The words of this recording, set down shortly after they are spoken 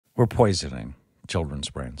We're poisoning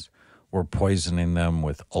children's brains. We're poisoning them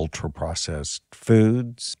with ultra-processed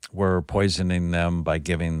foods. We're poisoning them by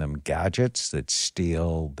giving them gadgets that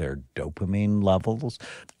steal their dopamine levels.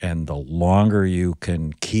 And the longer you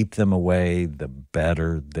can keep them away, the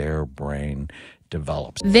better their brain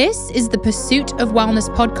develops. This is the Pursuit of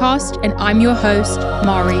Wellness podcast, and I'm your host,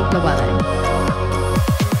 Mari Llewellyn.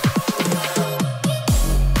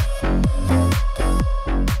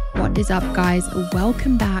 What is up, guys?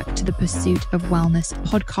 Welcome back to the Pursuit of Wellness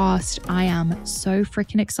podcast. I am so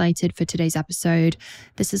freaking excited for today's episode.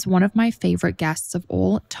 This is one of my favorite guests of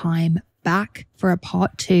all time, back for a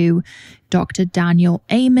part 2, Dr.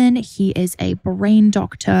 Dr.Amen. He is a brain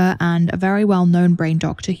doctor and a very well-known brain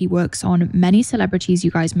doctor. He works on many celebrities you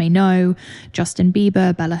guys may know: Justin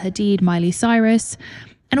Bieber, Bella Hadid, Miley Cyrus,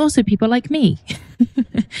 and also people like me.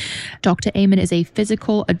 Dr. Amen is a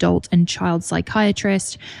physical, adult, and child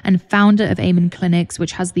psychiatrist and founder of Amen Clinics,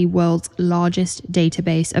 which has the world's largest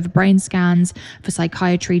database of brain scans for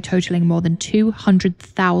psychiatry, totaling more than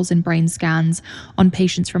 200,000 brain scans on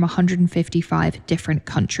patients from 155 different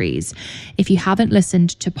countries. If you haven't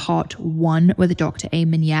listened to part 1 with Dr.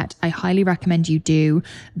 Amen yet, I highly recommend you do.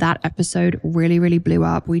 That episode really blew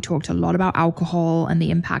up. We talked a lot about alcohol and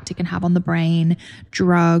the impact it can have on the brain,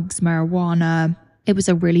 drugs, marijuana. It was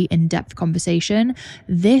a really in-depth conversation.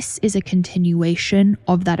 This is a continuation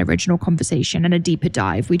of that original conversation and a deeper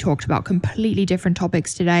dive. We talked about completely different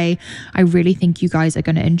topics today. I really think you guys are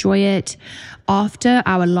going to enjoy it. After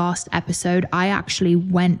our last episode, I actually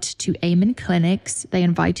went to Amen Clinics. They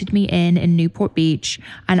invited me in Newport Beach,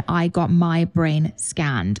 and I got my brain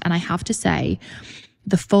scanned. And I have to say,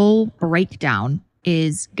 the full breakdown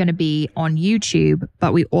is going to be on YouTube,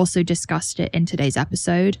 but we also discussed it in today's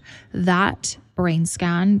episode. That brain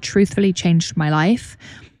scan truthfully changed my life.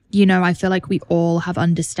 You know, I feel like we all have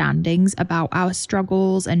understandings about our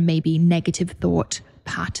struggles and maybe negative thought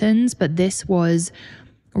patterns, but this was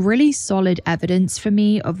really solid evidence for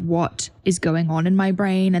me of what is going on in my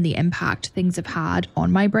brain and the impact things have had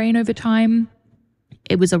on my brain over time.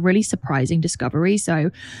 It was a really surprising discovery,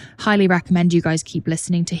 so highly recommend you guys keep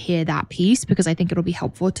listening to hear that piece, because I think it'll be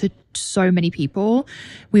helpful to so many people.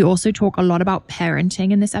 We also talk a lot about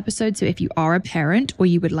parenting in this episode, so if you are a parent or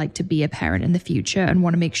you would like to be a parent in the future and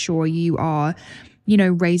want to make sure you are, you know,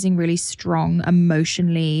 raising really strong,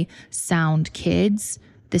 emotionally sound kids,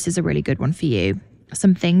 this is a really good one for you.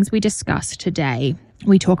 Some things we discussed today.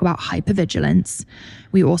 We talk about hypervigilance.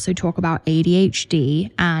 We also talk about ADHD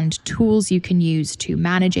and tools you can use to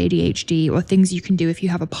manage ADHD, or things you can do if you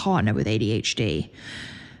have a partner with ADHD.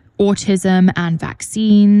 Autism and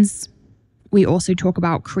vaccines. We also talk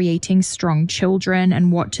about creating strong children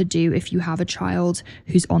and what to do if you have a child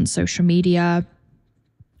who's on social media.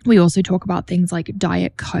 We also talk about things like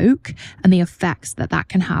Diet Coke and the effects that that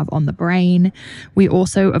can have on the brain. We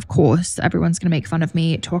also, of course, everyone's going to make fun of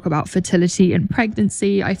me, talk about fertility and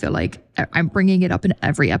pregnancy. I feel like I'm bringing it up in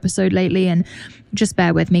every episode lately, and just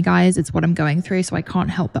bear with me, guys. It's what I'm going through, so I can't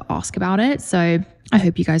help but ask about it. So I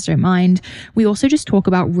hope you guys don't mind. We also just talk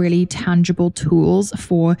about really tangible tools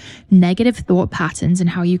for negative thought patterns and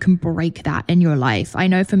how you can break that in your life. I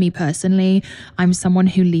know for me personally, I'm someone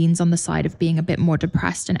who leans on the side of being a bit more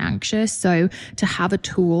depressed and anxious. So to have a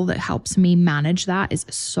tool that helps me manage that is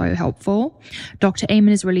so helpful. Dr.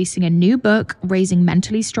 Amen is releasing a new book, Raising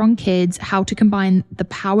Mentally Strong Kids: How to Combine the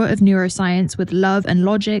Power of Neuroscience with Love and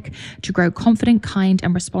Logic to Grow Confident, Kind,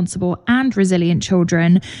 and Responsible and Resilient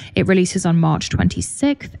Children. It releases on March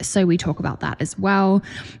 26th, so we talk about that as well.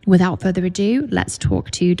 Without further ado, let's talk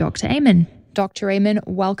to Dr. Amen. Dr. Amen,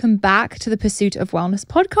 welcome back to the Pursuit of Wellness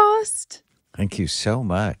podcast. Thank you so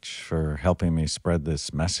much for helping me spread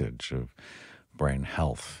this message of brain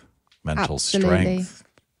health, mental strength.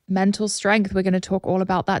 Mental strength. We're going to talk all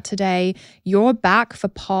about that today. You're back for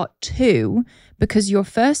part 2 because your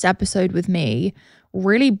first episode with me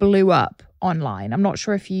really blew up online. I'm not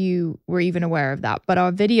sure if you were even aware of that, but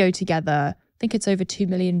our video together, I think it's over 2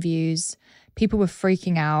 million views. People were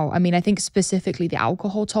freaking out. I mean, I think specifically the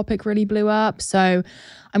alcohol topic really blew up. So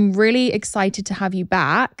I'm really excited to have you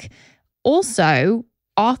back. Also,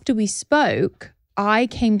 after we spoke, I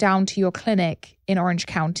came down to your clinic in Orange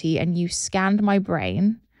County and you scanned my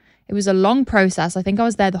brain. It was a long process. I think I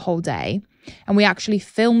was there the whole day, and we actually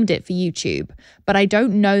filmed it for YouTube, but I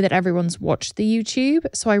don't know that everyone's watched the YouTube.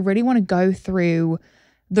 So I really want to go through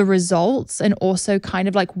the results and also kind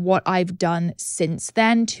of like what I've done since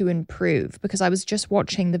then to improve, because I was just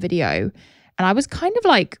watching the video and I was kind of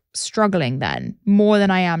like struggling then more than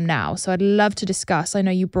I am now. So I'd love to discuss. I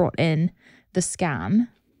know you brought in the scan.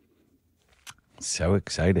 So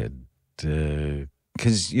excited to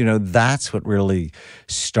because, that's what really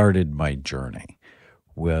started my journey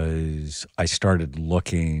was I started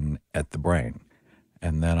looking at the brain.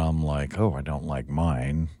 And then I'm like, oh, I don't like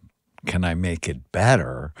mine. Can I make it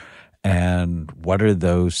better? And what are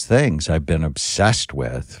those things I've been obsessed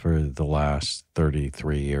with for the last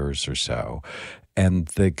 33 years or so? And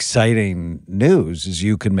the exciting news is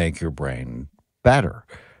you can make your brain better.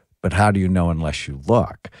 But how do you know unless you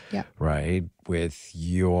look? Yeah. Right? With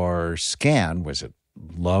your scan, was it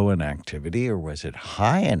low in activity or was it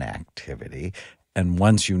high in activity? And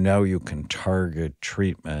once you know, you can target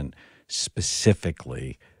treatment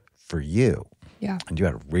specifically for you. Yeah. And you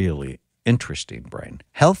had a really interesting brain,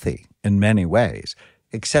 healthy in many ways,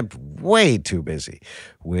 except way too busy,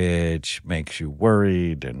 which makes you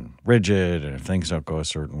worried and rigid. And if things don't go a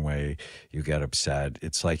certain way, you get upset.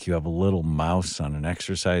 It's like you have a little mouse on an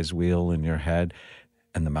exercise wheel in your head,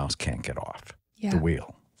 and the mouse can't get off the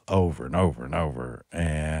wheel over and over and over.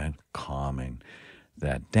 And calming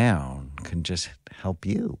that down can just help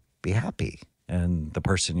you be happy and the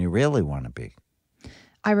person you really want to be.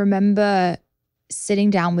 I remember sitting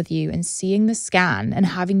down with you and seeing the scan and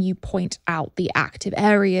having you point out the active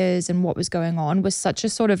areas and what was going on was such a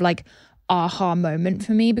sort of like aha moment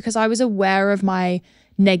for me, because I was aware of my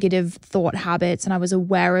negative thought habits and I was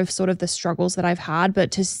aware of sort of the struggles that I've had,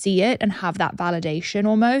 but to see it and have that validation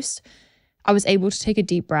almost, I was able to take a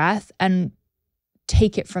deep breath and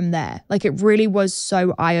take it from there. Like it really was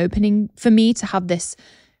so eye-opening for me to have this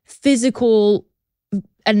physical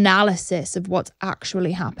analysis of what's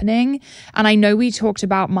actually happening. And I know we talked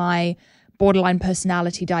about my borderline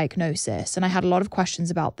personality diagnosis, and I had a lot of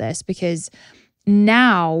questions about this because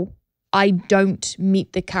now I don't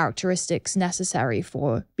meet the characteristics necessary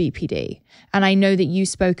for BPD. And I know that you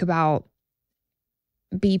spoke about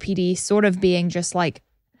BPD sort of being just like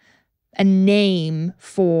a name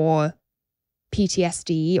for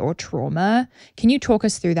PTSD or trauma. Can you talk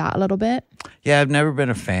us through that a little bit? Yeah, I've never been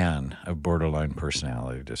a fan of borderline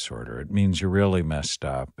personality disorder. It means you're really messed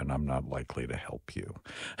up and I'm not likely to help you.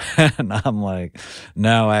 And I'm like,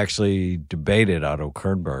 no, I actually debated Otto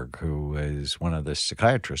Kernberg, who is one of the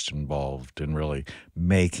psychiatrists involved in really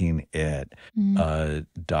making it a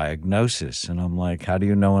diagnosis. And I'm like, how do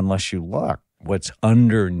you know unless you look? What's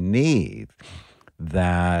underneath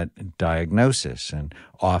that diagnosis? And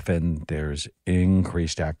often there's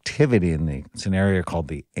increased activity in it's an area called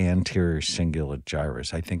the anterior cingulate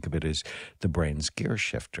gyrus. I think of it as the brain's gear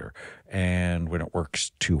shifter. And when it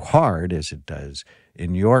works too hard, as it does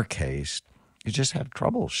in your case, you just have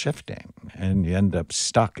trouble shifting and you end up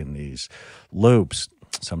stuck in these loops.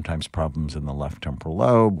 Sometimes problems in the left temporal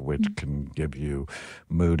lobe, which can give you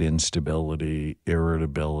mood instability,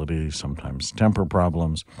 irritability, sometimes temper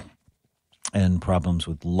problems, and problems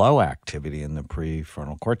with low activity in the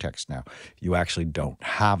prefrontal cortex. Now, you actually don't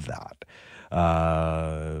have that,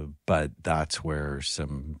 but that's where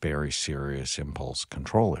some very serious impulse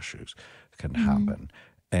control issues can happen.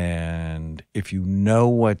 And if you know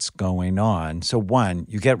what's going on, so one,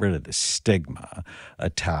 you get rid of the stigma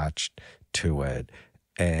attached to it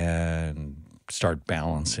and start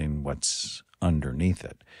balancing what's underneath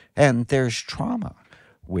it. And there's trauma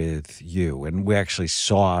with you. And we actually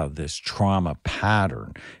saw this trauma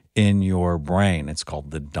pattern in your brain. It's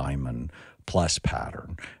called the Diamond Plus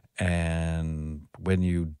pattern. And when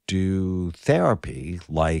you do therapy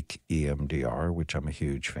like EMDR, which I'm a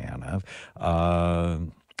huge fan of,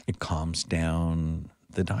 it calms down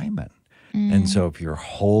the diamond. And so if you're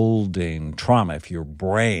holding trauma, if your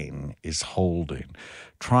brain is holding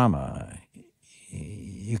trauma,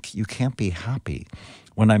 you can't be happy.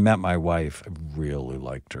 When I met my wife, I really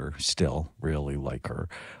liked her, still really like her.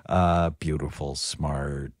 Beautiful,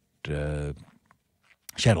 smart. She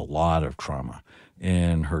had a lot of trauma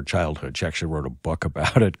in her childhood. She actually wrote a book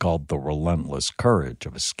about it called The Relentless Courage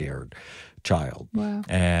of a Scared Child. Wow.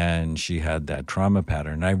 And she had that trauma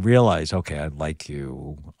pattern. And I realized, okay, I like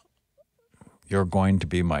you. You're going to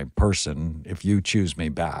be my person if you choose me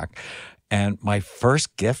back. And my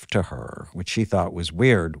first gift to her, which she thought was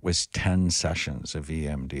weird, was 10 sessions of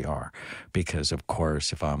EMDR. Because, of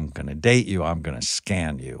course, if I'm going to date you, I'm going to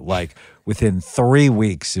scan you. Like, within 3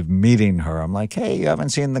 weeks of meeting her, I'm like, hey, you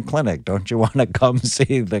haven't seen the clinic. Don't you want to come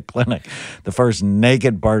see the clinic? The first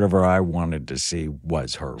naked part of her I wanted to see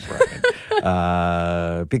was her brain.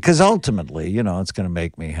 Because ultimately, you know, it's going to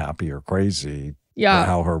make me happy or crazy for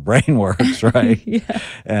how her brain works, right?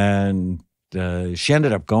 And she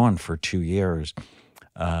ended up going for 2 years.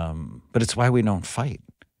 But it's why we don't fight.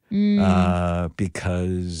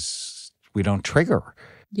 Because we don't trigger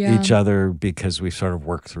each other, because we sort of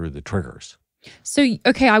work through the triggers. So,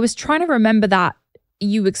 okay, I was trying to remember that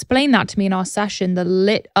you explained that to me in our session, the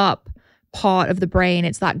lit up part of the brain,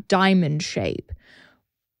 it's that diamond shape.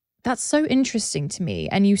 That's so interesting to me.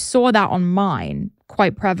 And you saw that on mine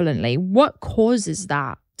quite prevalently. What causes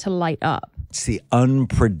that to light up? It's the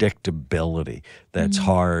unpredictability that's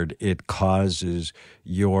hard. It causes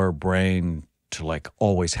your brain to like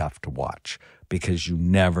always have to watch because you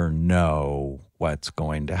never know what's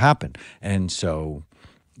going to happen. And so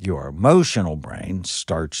your emotional brain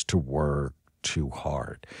starts to work too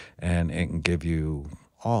hard and it can give you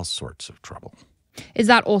all sorts of trouble. Is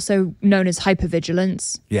that also known as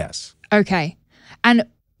hypervigilance? Yes. Okay. And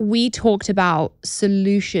we talked about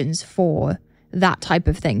solutions for that type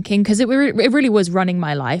of thinking because it really was running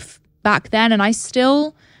my life back then. And I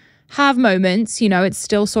still have moments, you know, it's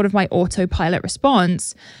still sort of my autopilot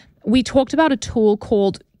response. We talked about a tool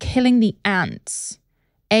called Killing the Ants,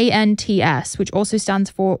 ANTS, which also stands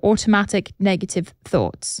for automatic negative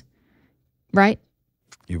thoughts, right?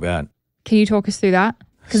 You bet. Can you talk us through that?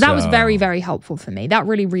 Because that was very, very helpful for me. That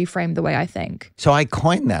really reframed the way I think. So I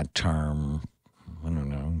coined that term, I don't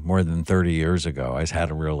know, more than 30 years ago. I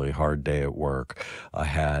had a really hard day at work. I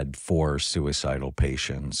had 4 suicidal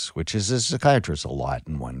patients, which is a psychiatrist a lot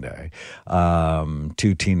in one day.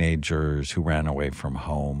 2 teenagers who ran away from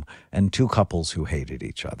home and 2 couples who hated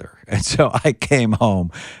each other. And so I came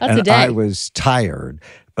home and I was tired,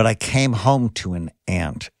 but I came home to an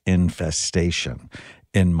ant infestation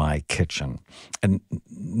in my kitchen and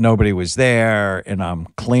nobody was there and I'm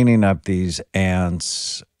cleaning up these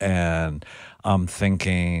ants and I'm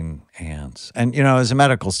thinking ants. And, you know, as a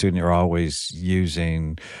medical student, you're always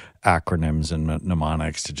using acronyms and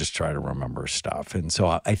mnemonics to just try to remember stuff. And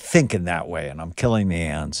so I think in that way and I'm killing the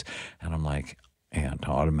ants and I'm like, ant,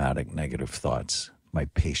 automatic negative thoughts. My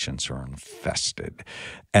patients are infested.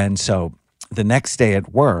 And so the next day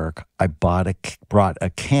at work, I brought a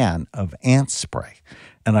can of ant spray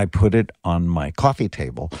and I put it on my coffee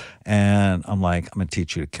table and I'm like, I'm going to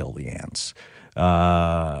teach you to kill the ants.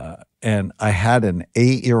 And I had an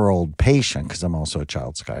 8-year-old patient, because I'm also a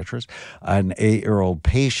child psychiatrist, an 8-year-old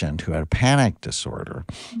patient who had a panic disorder.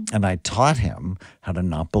 And I taught him how to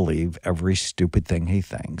not believe every stupid thing he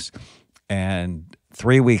thinks. And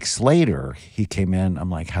 3 weeks later, he came in. I'm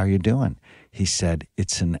like, how are you doing? He said,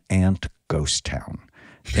 it's an ant ghost town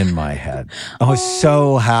in my head. I was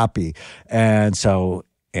so happy. And so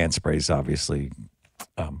ant spray is obviously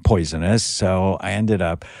poisonous. So I ended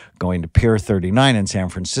up going to Pier 39 in San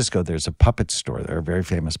Francisco. There's a puppet store there, a very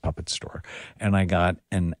famous puppet store. And I got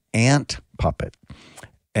an ant puppet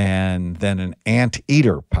and then an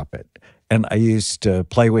anteater puppet. And I used to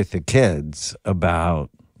play with the kids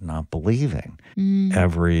about not believing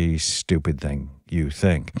every stupid thing you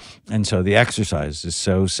think. And so the exercise is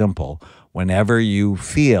so simple. Whenever you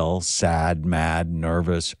feel sad, mad,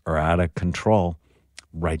 nervous, or out of control,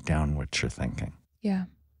 write down what you're thinking. Yeah.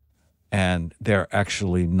 And there are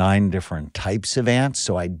actually 9 different types of ants.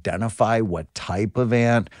 So identify what type of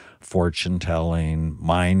ant: fortune telling,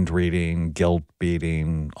 mind reading, guilt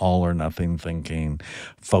beating, all or nothing thinking,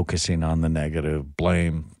 focusing on the negative,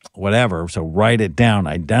 blame, whatever. So write it down,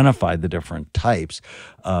 identify the different types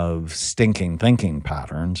of stinking thinking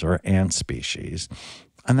patterns or ant species,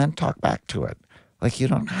 and then talk back to it. Like, you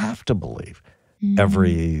don't have to believe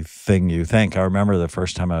everything you think. I remember the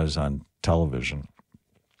first time I was on television,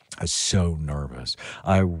 I was so nervous.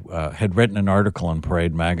 I had written an article in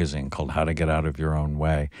Parade magazine called How to Get Out of Your Own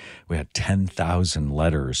Way. We had 10,000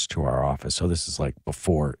 letters to our office. So this is like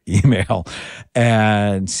before email.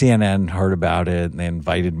 And CNN heard about it and they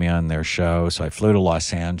invited me on their show. So I flew to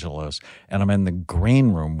Los Angeles and I'm in the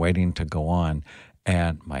green room waiting to go on.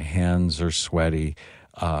 And my hands are sweaty.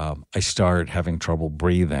 I start having trouble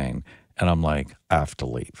breathing and I'm like, I have to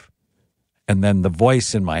leave. And then the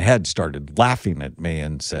voice in my head started laughing at me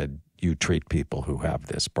and said, you treat people who have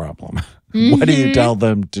this problem. What do you tell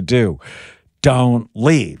them to do? Don't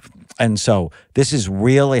leave. And so this is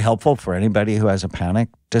really helpful for anybody who has a panic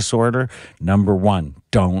disorder. Number 1,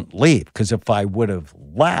 don't leave. Because if I would have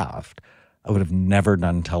laughed, I would have never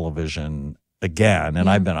done television again. And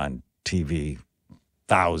I've been on TV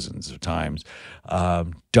thousands of times.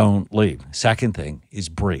 Don't leave. Second thing is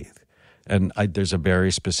breathe. And there's a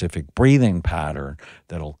very specific breathing pattern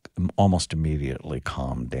that'll almost immediately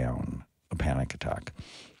calm down a panic attack.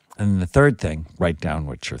 And the third thing, write down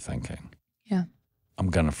what you're thinking. Yeah.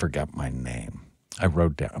 I'm going to forget my name. I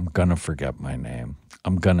wrote down, I'm going to forget my name.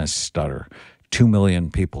 I'm going to stutter. 2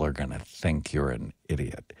 million people are going to think you're an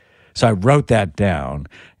idiot. So I wrote that down,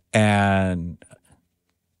 and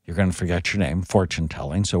you're going to forget your name, fortune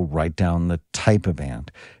telling. So write down the type of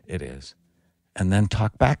ant it is. and then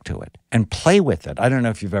talk back to it and play with it. I don't know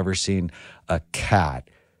if you've ever seen a cat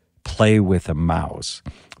play with a mouse,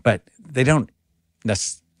 but they don't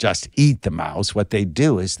just eat the mouse. What they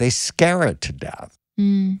do is they scare it to death.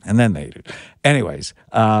 And then they do. Anyways,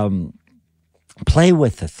 play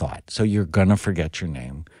with the thought. So you're going to forget your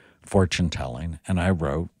name, fortune telling. And I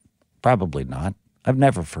wrote, probably not. I've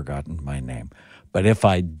never forgotten my name. But if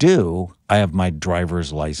I do, I have my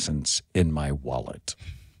driver's license in my wallet.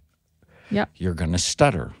 Yep. You're going to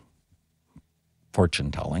stutter. Fortune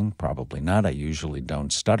telling, probably not. I usually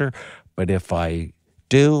don't stutter. But if I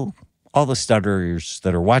do, all the stutterers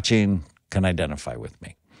that are watching can identify with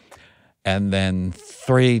me. And then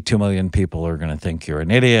 2 million people are going to think you're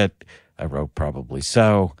an idiot. I wrote probably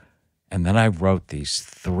so. And then I wrote these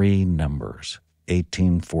 3 numbers,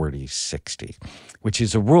 18, 40, 60, which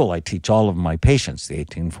is a rule I teach all of my patients, the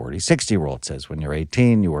 18, 40, 60 rule. It says when you're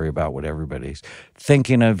 18, you worry about what everybody's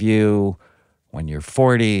thinking of you. When you're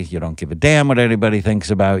 40, you don't give a damn what anybody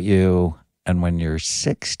thinks about you. And when you're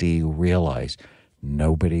 60, you realize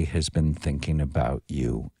nobody has been thinking about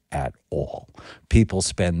you at all. People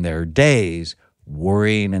spend their days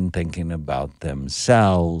worrying and thinking about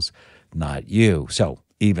themselves, not you. So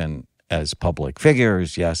even as public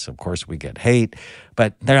figures, yes, of course we get hate,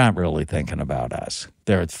 but they're not really thinking about us.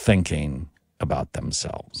 They're thinking about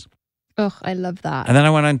themselves. Oh, I love that. And then I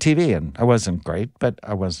went on TV and I wasn't great, but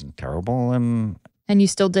I wasn't terrible. And you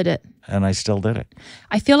still did it. And I still did it.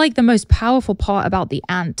 I feel like the most powerful part about the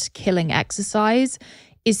ant killing exercise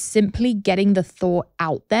is simply getting the thought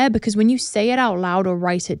out there, because when you say it out loud or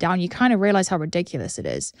write it down, you kind of realize how ridiculous it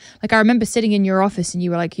is. Like I remember sitting in your office and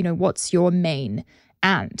you were like, what's your main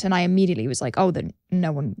ant? And I immediately was like, oh, then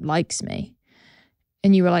no one likes me.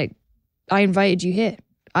 And you were like, I invited you here.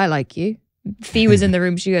 I like you. Fee was in the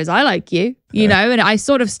room. She goes, I like you, and I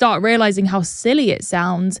sort of start realizing how silly it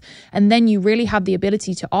sounds. And then you really have the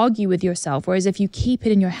ability to argue with yourself. Whereas if you keep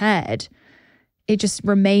it in your head, it just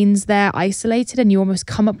remains there isolated and you almost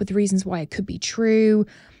come up with reasons why it could be true.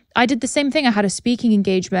 I did the same thing. I had a speaking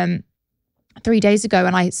engagement 3 days ago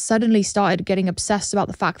and I suddenly started getting obsessed about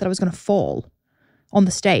the fact that I was going to fall on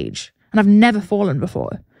the stage. And I've never fallen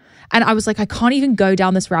before. And I was like, I can't even go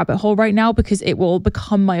down this rabbit hole right now because it will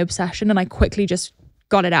become my obsession. And I quickly just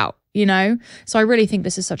got it out, So I really think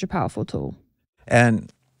this is such a powerful tool.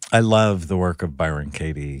 And I love the work of Byron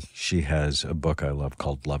Katie. She has a book I love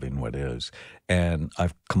called Loving What Is. And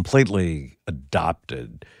I've completely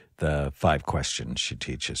adopted the 5 questions she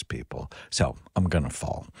teaches people. So I'm going to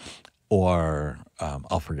fall, or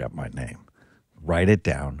I'll forget my name. Write it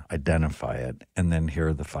down, identify it, and then here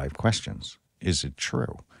are the 5 questions. Is it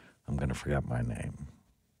true? I'm going to forget my name.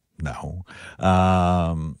 No.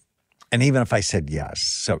 And even if I said yes,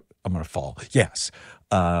 so I'm going to fall. Yes.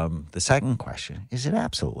 The second question, is it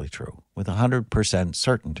absolutely true with 100%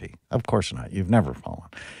 certainty? Of course not. You've never fallen.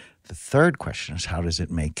 The third question is, how does it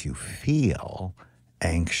make you feel?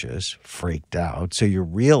 Anxious, freaked out. So you're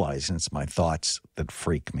realizing it's my thoughts that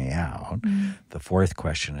freak me out. The fourth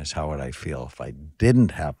question is, how would I feel if I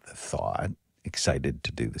didn't have the thought? Excited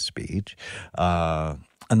to do the speech.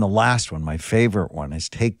 And the last one, my favorite one, is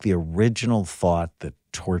take the original thought that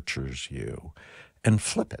tortures you and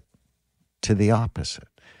flip it to the opposite.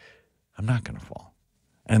 I'm not going to fall.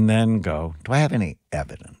 And then go, do I have any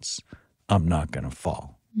evidence I'm not going to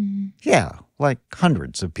fall? Yeah, like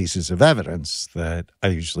hundreds of pieces of evidence that I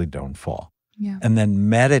usually don't fall. Yeah. And then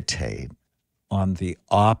meditate on the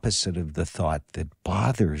opposite of the thought that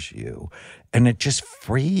bothers you, and it just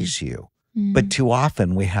frees you. But too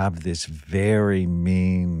often we have this very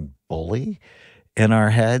mean bully in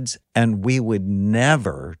our heads, and we would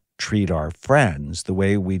never treat our friends the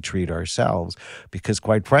way we treat ourselves, because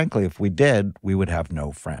quite frankly, if we did, we would have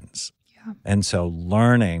no friends. Yeah. And so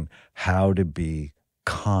learning how to be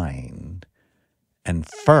kind and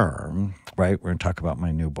firm, right? We're going to talk about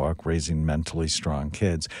my new book, Raising Mentally Strong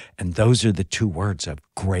Kids. And those are the 2 words of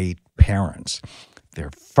great parents.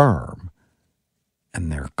 They're firm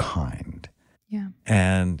and they're kind. Yeah.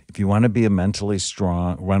 And if you want to be want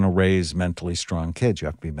to raise mentally strong kids, you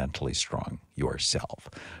have to be mentally strong yourself,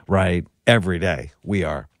 right? Every day we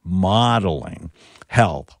are modeling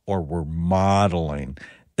health, or we're modeling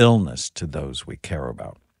illness to those we care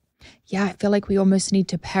about. Yeah, I feel like we almost need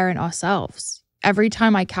to parent ourselves. Every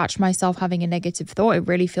time I catch myself having a negative thought, it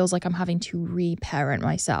really feels like I'm having to re-parent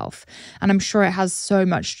myself. And I'm sure it has so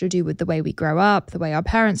much to do with the way we grow up, the way our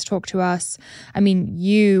parents talk to us. I mean,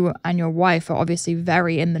 you and your wife are obviously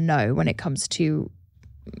very in the know when it comes to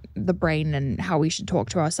the brain and how we should talk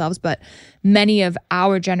to ourselves. But many of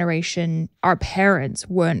our generation, our parents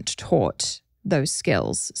weren't taught those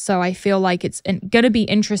skills. So I feel like it's going to be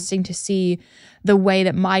interesting to see the way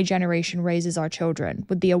that my generation raises our children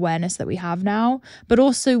with the awareness that we have now, but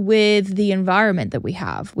also with the environment that we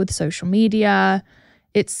have with social media.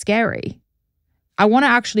 It's scary. I want to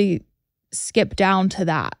actually skip down to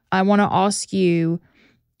that. I want to ask you,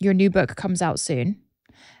 your new book comes out soon.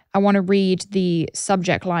 I want to read the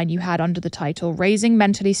subject line you had under the title, Raising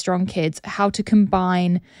Mentally Strong Kids, How to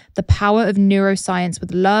Combine the Power of Neuroscience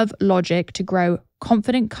with Love, Logic to Grow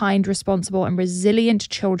Confident, Kind, Responsible, and Resilient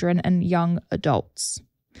Children and Young Adults.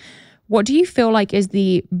 What do you feel like is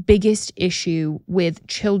the biggest issue with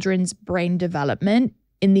children's brain development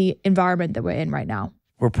in the environment that we're in right now?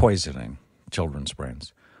 We're poisoning children's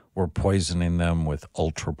brains. We're poisoning them with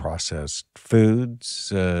ultra-processed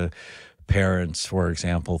foods. Parents, for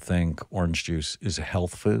example, think orange juice is a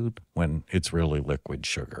health food when it's really liquid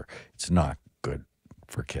sugar. It's not good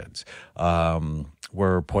for kids.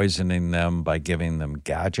 We're poisoning them by giving them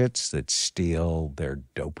gadgets that steal their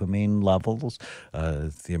dopamine levels.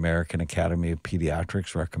 The American Academy of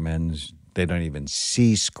Pediatrics recommends they don't even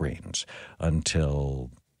see screens until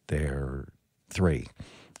they're 3.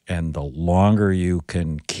 And the longer you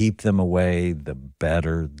can keep them away, the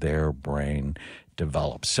better their brain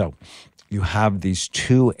develops. So you have these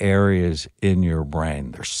 2 areas in your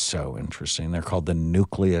brain. They're so interesting. They're called the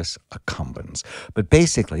nucleus accumbens. But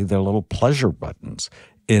basically, they're little pleasure buttons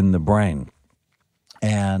in the brain.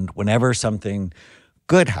 And whenever something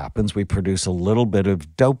good happens, we produce a little bit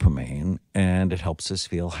of dopamine, and it helps us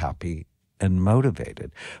feel happy and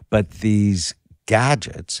motivated. But these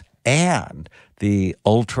gadgets and the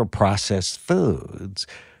ultra-processed foods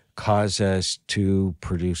cause us to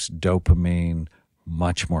produce dopamine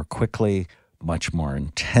much more quickly, much more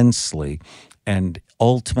intensely, and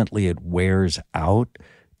ultimately it wears out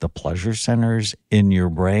the pleasure centers in your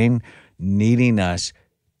brain, needing us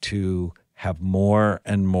to have more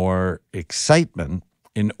and more excitement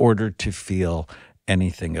in order to feel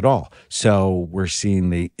anything at all. So we're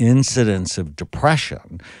seeing the incidence of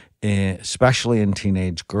depression, especially in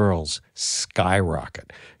teenage girls,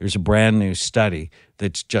 skyrocket. There's a brand new study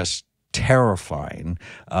that's just terrifying.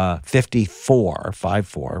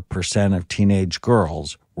 54% of teenage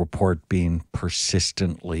girls report being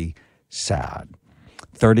persistently sad.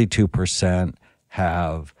 32%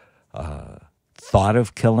 have thought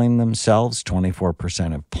of killing themselves.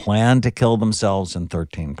 24% have planned to kill themselves, and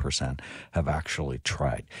 13% have actually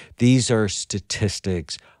tried. These are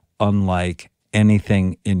statistics unlike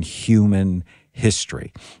anything in human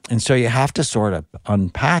history. And so you have to sort of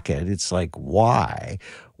unpack it. It's like, why?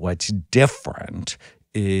 What's different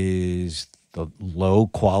is the low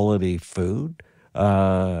quality food.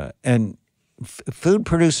 And food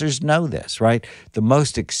producers know this, right? The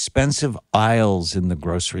most expensive aisles in the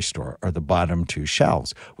grocery store are the bottom 2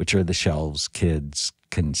 shelves, which are the shelves kids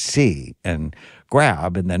can see and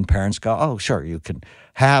grab. And then parents go, oh, sure, you can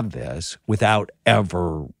have this without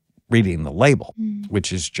ever reading the label,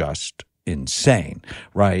 which is just insane,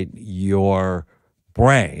 right? Your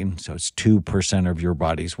brain, so it's 2% of your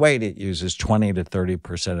body's weight. It uses 20 to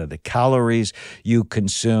 30% of the calories you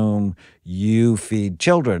consume. You feed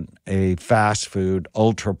children a fast food,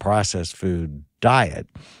 ultra-processed food diet,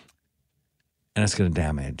 and it's going to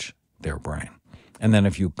damage their brain. And then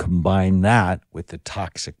if you combine that with the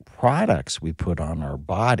toxic products we put on our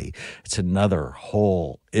body, it's another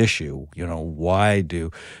whole issue. Why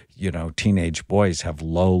do, teenage boys have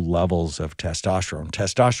low levels of testosterone?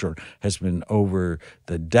 Testosterone has been over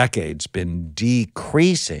the decades been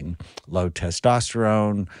decreasing. Low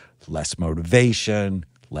testosterone, less motivation,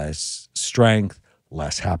 less strength,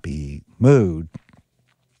 less happy mood.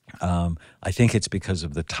 I think it's because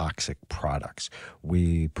of the toxic products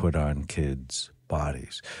we put on kids'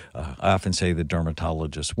 bodies. I often say the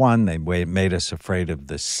dermatologists won. They made us afraid of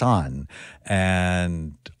the sun,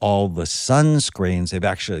 and all the sunscreens, they've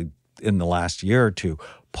actually, in the last year or 2,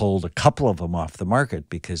 pulled a couple of them off the market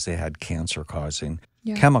because they had cancer-causing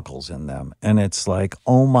chemicals in them. And it's like,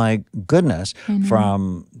 oh my goodness,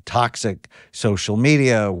 from toxic social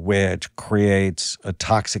media, which creates a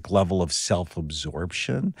toxic level of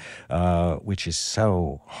self-absorption, which is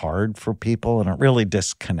so hard for people. And it really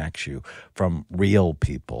disconnects you from real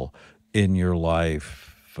people in your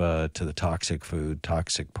life, to the toxic food,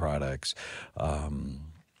 toxic products. And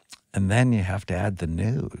then you have to add the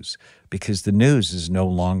news, because the news is no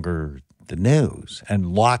longer the news.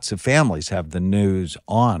 And lots of families have the news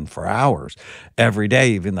on for hours every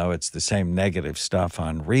day, even though it's the same negative stuff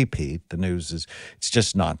on repeat. The news it's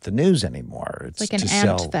just not the news anymore. It's like an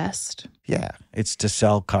amped fest. Yeah, it's to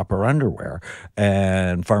sell copper underwear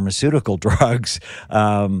and pharmaceutical drugs.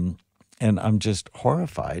 And I'm just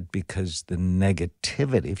horrified because the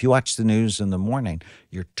negativity, if you watch the news in the morning,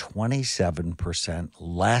 you're 27%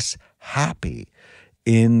 less happy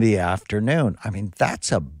in the afternoon. I mean,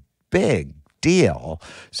 that's a big deal.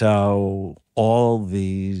 So all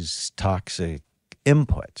these toxic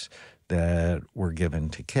inputs that were given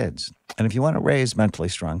to kids. And if you want to raise mentally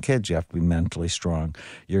strong kids, you have to be mentally strong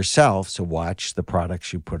yourself. So watch the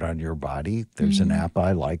products you put on your body. There's an app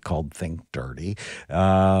I like called Think Dirty.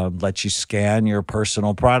 Lets you scan your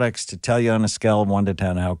personal products to tell you on a scale of 1 to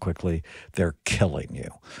 10 how quickly they're killing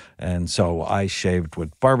you. And so I shaved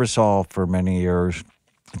with Barbasol for many years.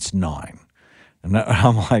 It's 9. And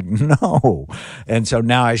I'm like, no. And so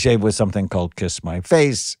now I shave with something called Kiss My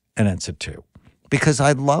Face, and it's a 2. Because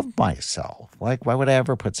I love myself. Like, why would I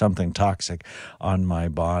ever put something toxic on my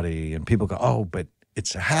body? And people go, oh, but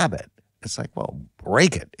it's a habit. It's like, well,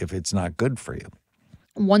 break it if it's not good for you.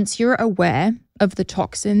 Once you're aware of the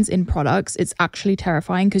toxins in products, it's actually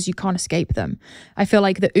terrifying because you can't escape them. I feel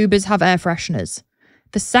like the Ubers have air fresheners.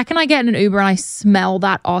 The second I get in an Uber and I smell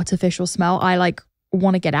that artificial smell, I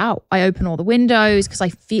want to get out. I open all the windows because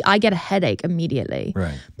I get a headache immediately.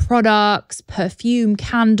 Right. Products, perfume,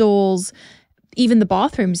 candles, even the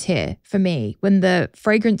bathrooms here for me, when the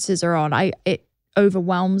fragrances are on, it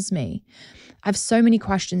overwhelms me. I have so many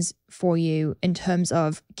questions for you in terms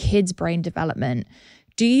of kids' brain development.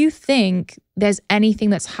 Do you think there's anything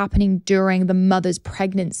that's happening during the mother's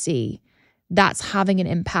pregnancy that's having an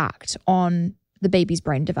impact on the baby's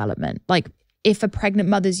brain development? Like if a pregnant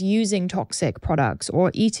mother's using toxic products or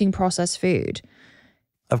eating processed food,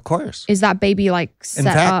 of course, is that baby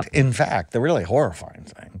set up? In fact, the really horrifying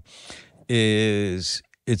thing is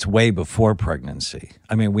it's way before pregnancy.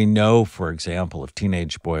 I mean, we know, for example, if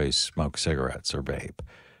teenage boys smoke cigarettes or vape,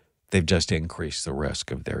 they've just increased the risk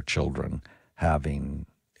of their children having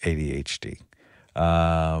ADHD.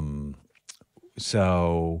 And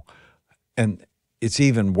it's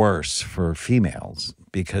even worse for females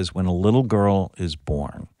because when a little girl is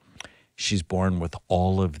born, she's born with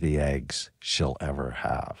all of the eggs she'll ever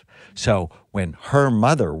have. So when her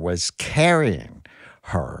mother was carrying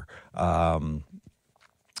her,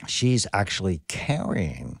 she's actually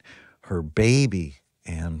carrying her baby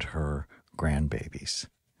and her grandbabies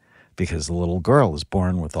because the little girl is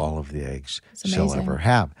born with all of the eggs she'll ever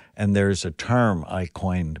have. And there's a term I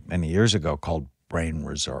coined many years ago called brain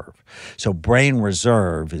reserve. So brain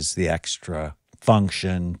reserve is the extra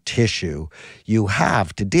function, tissue you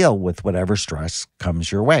have to deal with whatever stress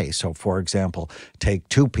comes your way. So for example, take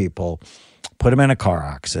 2 people, put them in a car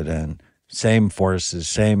accident, same forces,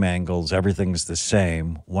 same angles, everything's the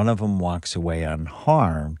same. One of them walks away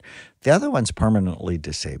unharmed. The other one's permanently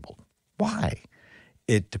disabled. Why?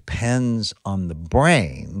 It depends on the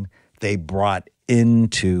brain they brought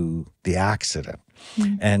into the accident.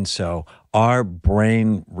 Mm-hmm. And so our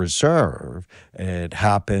brain reserve, it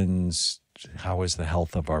happens. How was the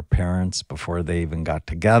health of our parents before they even got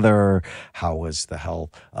together? How was the health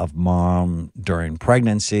of mom during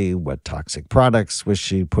pregnancy? What toxic products was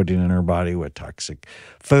she putting in her body? What toxic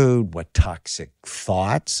food? What toxic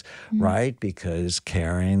thoughts, right? Because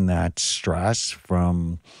carrying that stress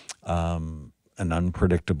from an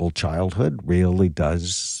unpredictable childhood really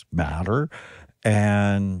does matter.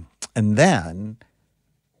 And then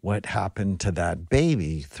what happened to that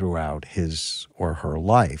baby throughout his or her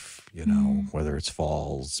life, whether it's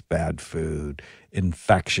falls, bad food,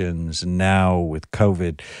 infections. And now with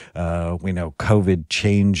COVID, we know COVID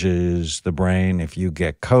changes the brain. If you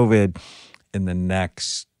get COVID in the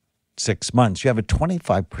next 6 months, you have a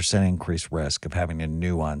 25% increased risk of having a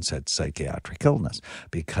new onset psychiatric illness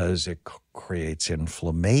because it creates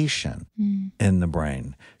inflammation in the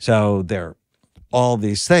brain. So there all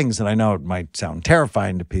these things, and I know it might sound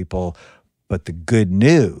terrifying to people, but the good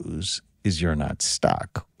news is you're not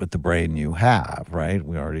stuck with the brain you have, right?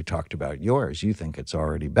 We already talked about yours. You think it's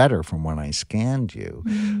already better from when I scanned you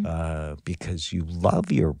because you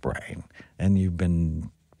love your brain and you've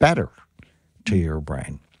been better to your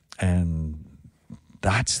brain. And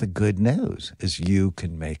that's the good news, is you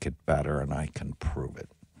can make it better and I can prove it.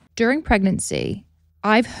 During pregnancy,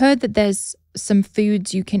 I've heard that there's some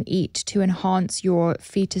foods you can eat to enhance your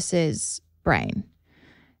fetus's brain.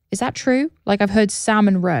 Is that true? Like I've heard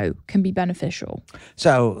salmon roe can be beneficial.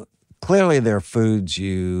 So clearly there are foods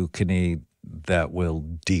you can eat that will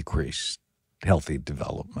decrease healthy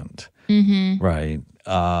development, right?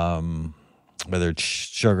 Whether it's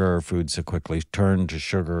sugar, foods that quickly turn to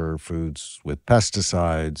sugar, foods with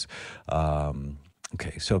pesticides.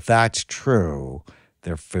 Okay, so if that's true,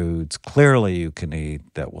 there are foods clearly you can eat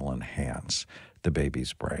that will enhance the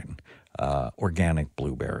baby's brain. Organic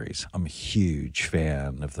blueberries. I'm a huge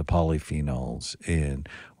fan of the polyphenols in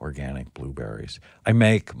organic blueberries. I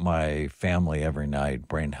make my family every night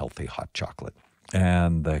brain healthy hot chocolate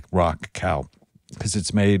and the raw cacao because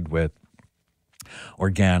it's made with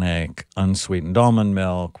organic, unsweetened almond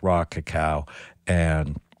milk, raw cacao,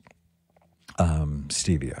 and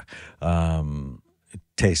stevia. It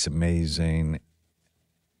tastes amazing.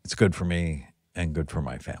 It's good for me and good for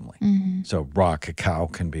my family. So raw cacao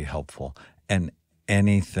can be helpful. And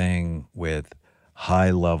anything with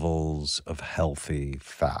high levels of healthy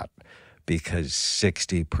fat, because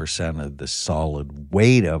 60% of the solid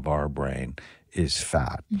weight of our brain is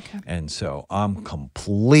fat. And so I'm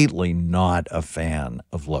completely not a fan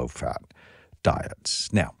of low-fat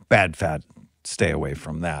diets. Now, bad fat, stay away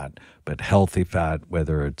from that. But healthy fat,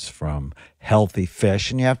 whether it's from healthy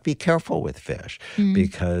fish, and you have to be careful with fish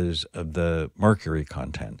because of the mercury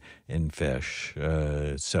content in fish.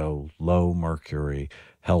 So low mercury,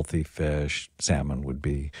 healthy fish, salmon would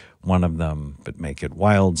be one of them, but make it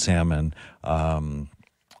wild salmon, avocados,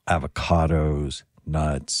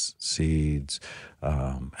 nuts, seeds,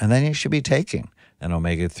 and then you should be taking an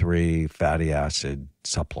omega-3 fatty acid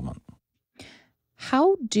supplement.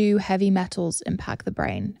 How do heavy metals impact the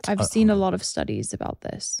brain? I've seen a lot of studies about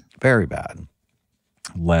this. Very bad.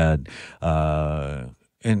 Lead,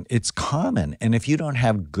 and it's common. And if you don't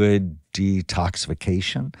have good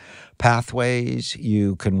detoxification pathways,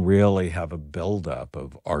 you can really have a buildup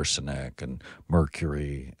of arsenic and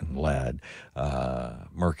mercury and lead.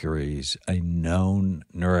 Mercury's a known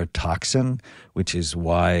neurotoxin, which is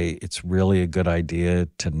why it's really a good idea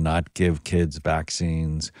to not give kids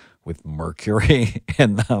vaccines with mercury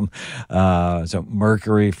in them. So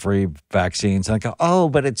mercury-free vaccines. I go, oh,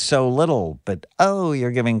 but it's so little. But, oh,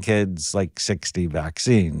 you're giving kids like 60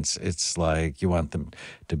 vaccines. It's like you want them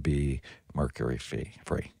to be mercury-free.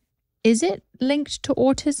 Is it linked to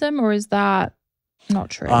autism or is that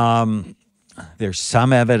not true? There's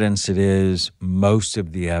some evidence it is. Most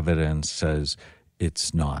of the evidence says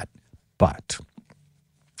it's not. But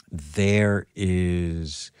there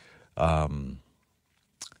is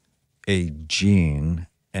a gene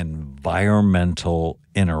environmental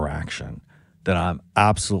interaction that I'm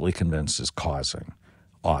absolutely convinced is causing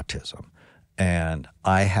autism. And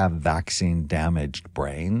I have vaccine damaged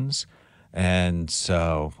brains. And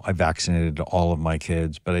so I vaccinated all of my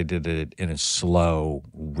kids, but I did it in a slow,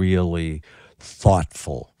 really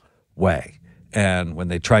thoughtful way. And when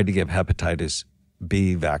they tried to give hepatitis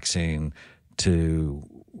B vaccine to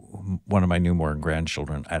one of my newborn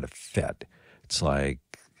grandchildren, I had a fit. It's like,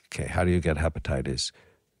 okay, how do you get hepatitis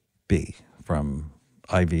B? From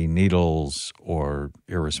IV needles or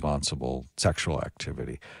irresponsible sexual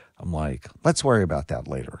activity? I'm like, let's worry about that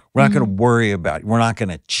later. We're not going to we're not going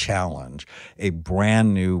to challenge a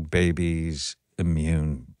brand new baby's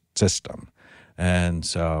immune system. And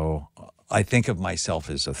so I think of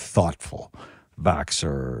myself as a thoughtful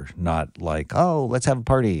vaxxer, not like, oh, let's have a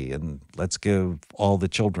party and let's give all the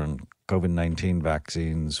children COVID-19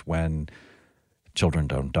 vaccines when children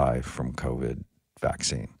don't die from COVID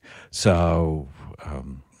vaccine. So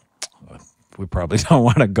we probably don't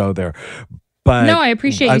want to go there. But no, I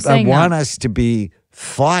appreciate you saying that. I want us to be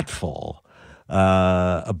thoughtful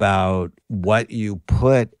about what you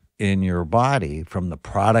put in your body, from the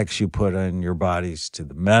products you put in your bodies to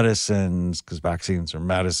the medicines, because vaccines are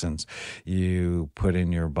medicines you put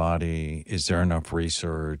in your body. Is there enough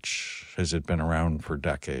research? Has it been around for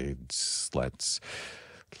decades? Let's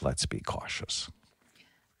be cautious.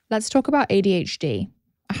 Let's talk about ADHD.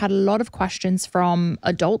 I had a lot of questions from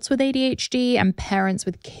adults with ADHD and parents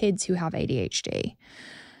with kids who have ADHD.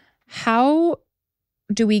 How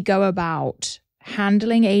do we go about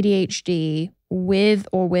handling ADHD with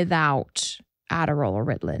or without Adderall or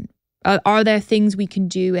Ritalin? Are there things we can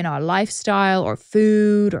do in our lifestyle or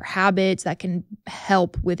food or habits that can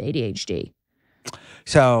help with ADHD?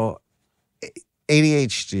 So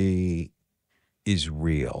ADHD is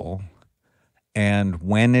real. And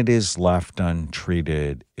when it is left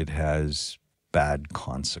untreated, it has bad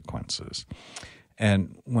consequences.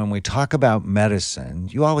 And when we talk about medicine,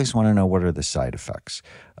 you always want to know what are the side effects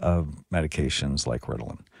of medications like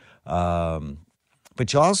Ritalin.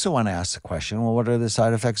 But you also want to ask the question, well, what are the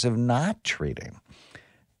side effects of not treating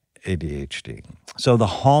ADHD? So the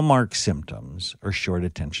hallmark symptoms are short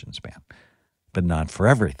attention span, but not for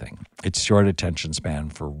everything. It's short attention span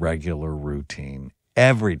for regular routine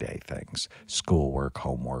everyday things: schoolwork,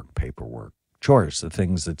 homework, paperwork, chores, the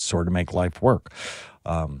things that sort of make life work.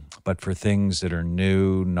 But for things that are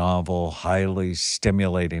new, novel, highly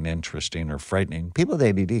stimulating, interesting, or frightening, people with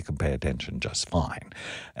ADD can pay attention just fine.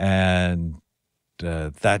 And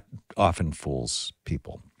that often fools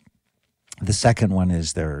people. The second one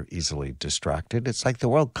is they're easily distracted. It's like the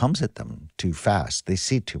world comes at them too fast. They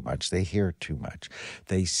see too much. They hear too much.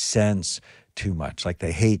 They sense too much. Like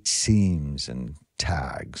they hate seams and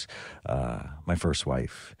tags. My first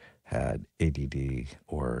wife had ADD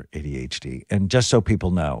or ADHD. And just so people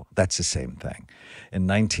know, that's the same thing. In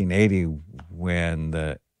 1980, when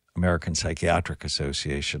the American Psychiatric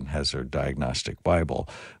Association has their diagnostic Bible,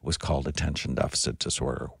 was called attention deficit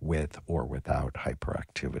disorder with or without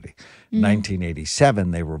hyperactivity. In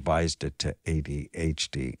 1987, they revised it to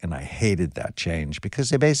ADHD, and I hated that change because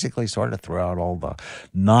they basically sort of threw out all the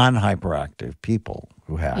non-hyperactive people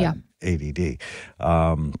who had ADD.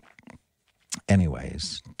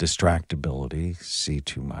 Anyways, distractibility, see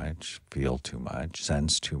too much, feel too much,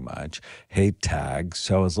 sense too much, hate tags.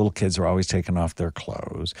 So as little kids are always taking off their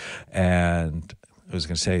clothes. And I was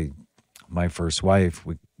going to say, my first wife,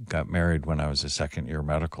 we got married when I was a second-year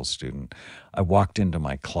medical student. I walked into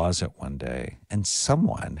my closet one day, and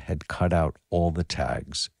someone had cut out all the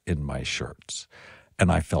tags in my shirts.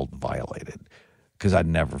 And I felt violated because I'd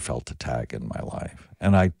never felt a tag in my life.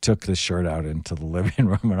 And I took the shirt out into the living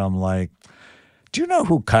room, and I'm like, do you know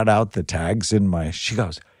who cut out the tags in my... She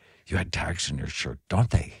goes, you had tags in your shirt, don't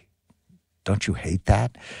they? Don't you hate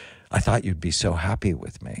that? I thought you'd be so happy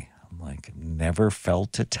with me. I'm like, never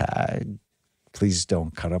felt a tag. Please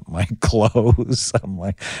don't cut up my clothes. I'm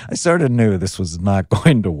like, I sort of knew this was not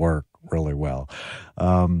going to work really well.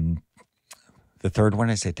 The third one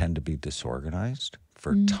is they tend to be disorganized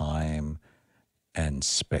for time and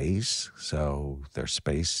space. So their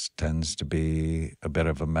space tends to be a bit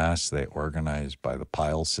of a mess. They organize by the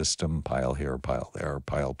pile system, pile here, pile there,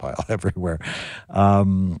 pile everywhere.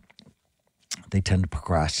 They tend to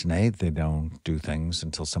procrastinate. They don't do things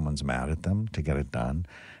until someone's mad at them to get it done.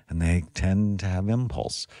 And they tend to have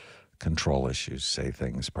impulse control issues, say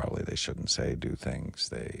things probably they shouldn't say, do things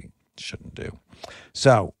they shouldn't do.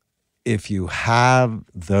 So if you have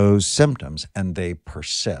those symptoms and they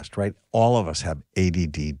persist, right? All of us have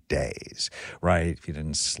ADD days, right? If you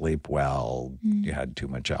didn't sleep well, you had too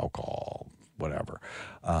much alcohol, whatever.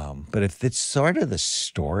 But if it's sort of the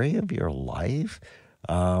story of your life,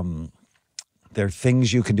 there are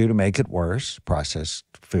things you can do to make it worse: processed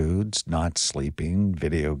foods, not sleeping,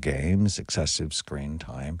 video games, excessive screen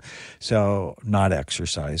time, so not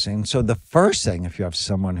exercising. So the first thing, if you have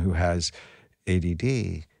someone who has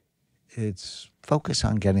ADD, it's focus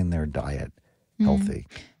on getting their diet healthy.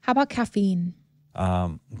 How about caffeine?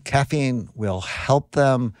 Caffeine will help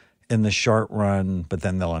them in the short run, but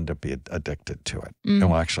then they'll end up being addicted to it and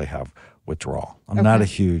will actually have withdrawal. I'm not a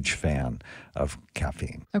huge fan of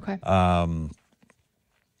caffeine. Okay.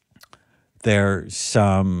 There's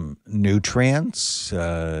some nutrients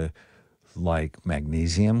like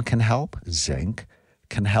magnesium can help, zinc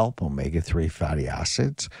can help, omega-3 fatty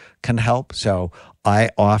acids can help. So I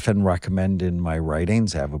often recommend in my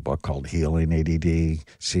writings, I have a book called Healing ADD,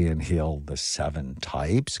 See and Heal the 7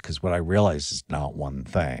 Types, because what I realize is not one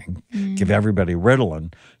thing. Give everybody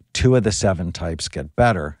Ritalin, 2 of the 7 types get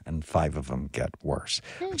better and 5 of them get worse,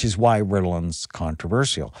 which is why Ritalin's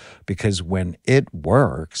controversial, because when it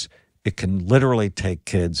works, it can literally take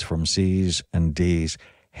kids from C's and D's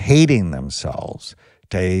hating themselves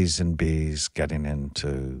to A's and B's getting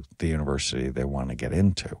into the university they want to get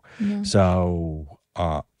into. So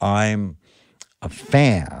I'm a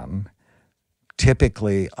fan.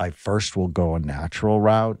 Typically, I first will go a natural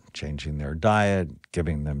route, changing their diet,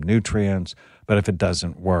 giving them nutrients. But if it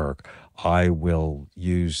doesn't work, I will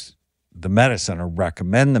use the medicine or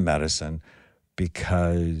recommend the medicine,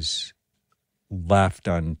 because left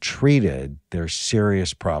untreated, there's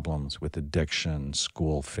serious problems with addiction,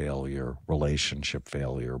 school failure, relationship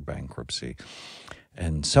failure, bankruptcy,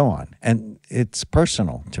 and so on. And it's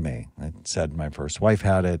personal to me. I said my first wife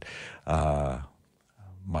had it.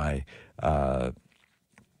 My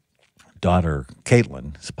daughter,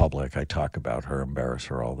 Caitlin, is public. I talk about her, embarrass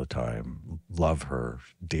her all the time, love her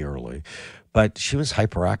dearly. But she was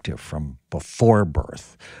hyperactive from before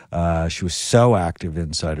birth. She was so active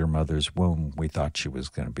inside her mother's womb, we thought she was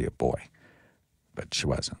going to be a boy, but she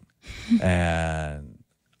wasn't. And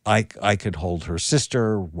I could hold her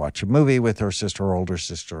sister, watch a movie with her sister, her older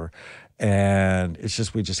sister, and it's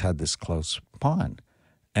just, we just had this close bond.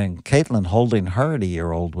 And Caitlin holding her at a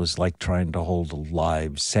year-old was like trying to hold a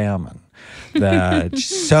live salmon, that's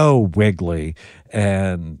so wiggly.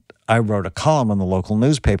 And I wrote a column in the local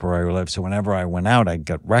newspaper where I lived, so whenever I went out, I'd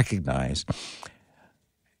get recognized.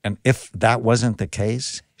 And if that wasn't the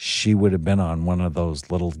case, she would have been on one of those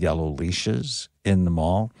little yellow leashes in the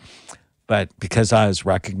mall. But because I was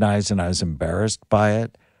recognized and I was embarrassed by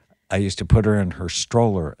it, I used to put her in her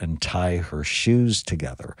stroller and tie her shoes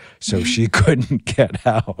together so she couldn't get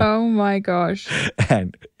out. Oh my gosh.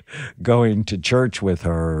 And going to church with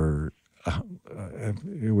her,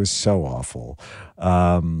 it was so awful.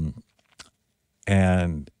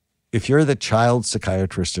 And if you're the child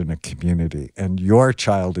psychiatrist in a community and your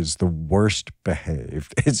child is the worst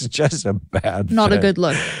behaved, it's just a bad Not thing. a good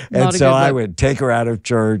look. And so I would take her out of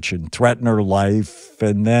church and threaten her life,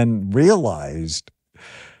 and then realized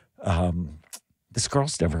this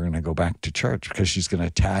girl's never going to go back to church because she's going to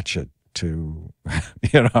attach it to,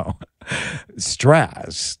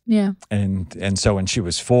 stress. Yeah. And so when she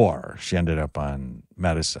was 4, she ended up on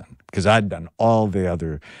medicine because I'd done all the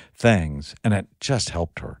other things, and it just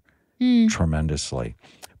helped her tremendously.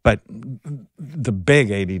 But the big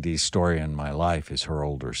ADD story in my life is her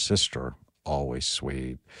older sister, always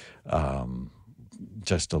sweet,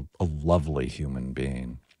 just a lovely human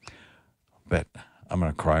being. But I'm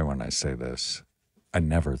going to cry when I say this. I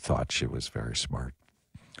never thought she was very smart.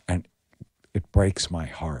 And it breaks my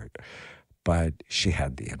heart. But she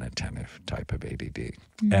had the inattentive type of ADD.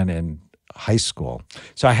 And in high school,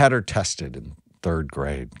 so I had her tested in 3rd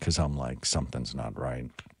grade because I'm like, something's not right.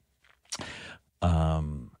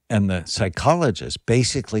 And the psychologist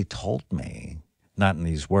basically told me, not in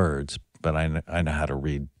these words, but I know how to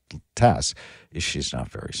read tests, is she's not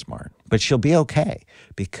very smart. But she'll be okay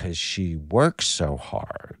because she works so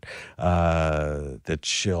hard that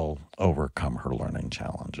she'll overcome her learning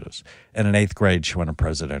challenges. And in 8th grade, she won a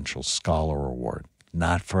Presidential Scholar Award,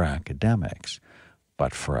 not for academics,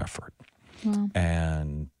 but for effort. Wow.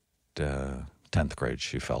 And 10th grade,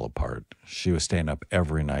 she fell apart. She was staying up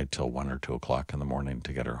every night till 1 or 2 o'clock in the morning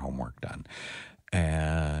to get her homework done.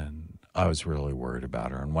 And I was really worried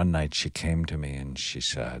about her. And one night she came to me and she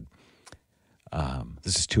said,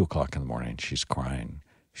 this is 2 o'clock in the morning. She's crying.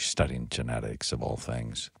 She's studying genetics of all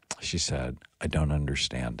things. She said, I don't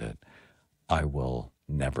understand it. I will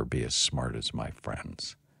never be as smart as my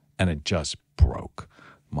friends. And it just broke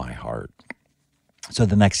my heart. So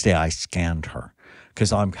the next day I scanned her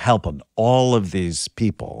because I'm helping all of these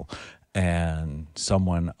people, and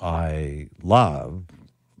someone I love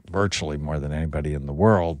virtually more than anybody in the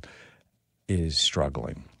world is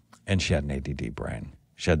struggling. And she had an ADD brain.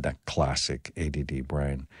 She had that classic ADD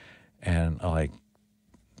brain. And I'm like,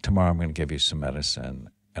 tomorrow I'm going to give you some medicine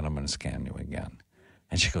and I'm going to scan you again.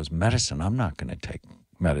 And she goes, medicine? I'm not going to take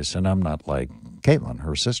medicine. I'm not like Caitlin,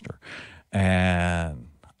 her sister. And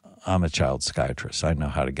I'm a child psychiatrist. I know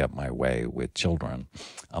how to get my way with children.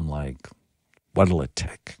 I'm like, what'll it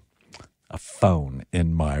take? A phone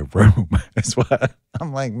in my room is what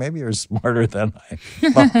I'm like. Maybe you're smarter than I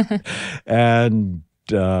thought. And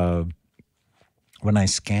when I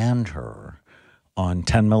scanned her on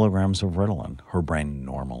 10 milligrams of Ritalin, her brain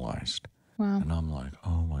normalized. Wow. And I'm like,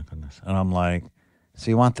 oh my goodness. And I'm like, so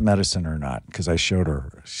you want the medicine or not? Because I showed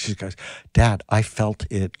her. She goes, Dad, I felt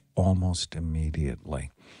it almost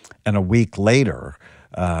immediately. And a week later,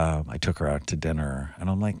 I took her out to dinner, and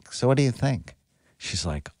I'm like, so what do you think? She's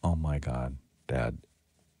like, oh my God, Dad,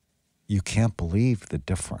 you can't believe the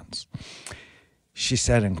difference. She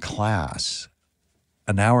said in class,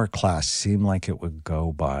 an hour class seemed like it would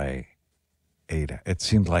go by 8. It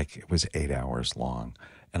seemed like it was 8 hours long,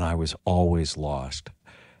 and I was always lost.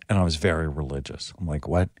 And I was very religious. I'm like,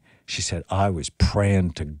 what? She said, I was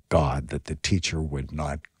praying to God that the teacher would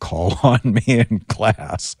not call on me in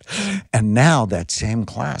class. And now that same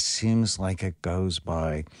class seems like it goes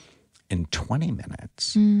by in 20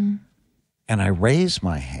 minutes. And I raise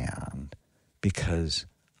my hand because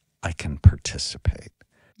I can participate.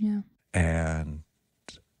 Yeah. And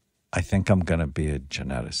I think I'm going to be a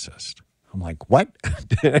geneticist. I'm like, what?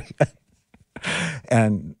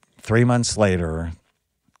 And 3 months later,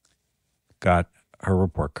 got her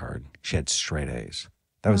report card. She had straight A's.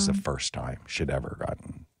 That was the first time she'd ever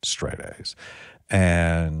gotten straight A's.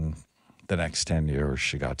 And the next 10 years,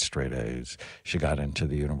 she got straight A's. She got into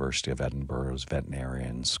the University of Edinburgh's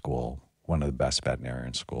veterinarian school, one of the best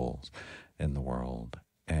veterinarian schools in the world.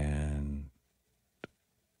 And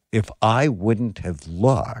if I wouldn't have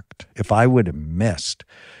looked, if I would have missed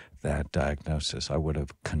that diagnosis, I would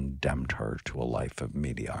have condemned her to a life of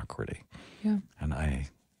mediocrity. Yeah. And I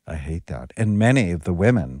hate that. And many of the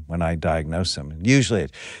women, when I diagnose them, usually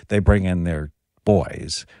they bring in their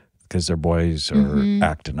boys because their boys are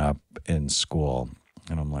acting up in school.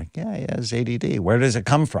 And I'm like, yeah, he has ADD. Where does it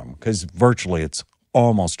come from? Because virtually it's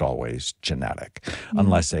almost always genetic,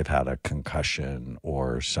 unless they've had a concussion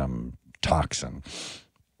or some toxin.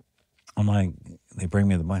 I'm like, they bring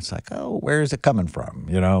me the boy. It's like, oh, where is it coming from?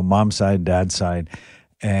 You know, mom's side, dad's side.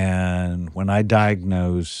 And when I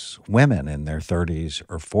diagnose women in their 30s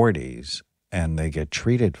or 40s and they get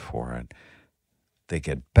treated for it, they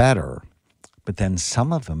get better. But then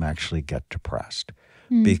some of them actually get depressed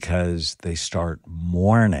because they start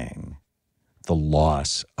mourning the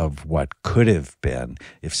loss of what could have been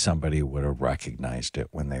if somebody would have recognized it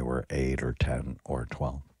when they were 8 or 10 or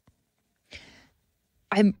 12.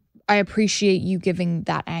 I appreciate you giving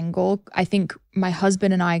that angle. I think my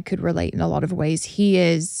husband and I could relate in a lot of ways. He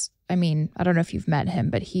is, I mean, I don't know if you've met him,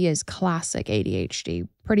 but he is classic ADHD,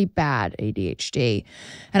 pretty bad ADHD.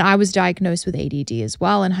 And I was diagnosed with ADD as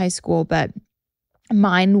well in high school, but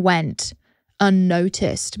mine went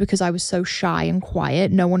unnoticed because I was so shy and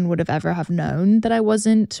quiet. No one would have ever have known that I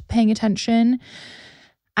wasn't paying attention.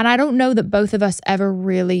 And I don't know that both of us ever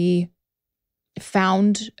really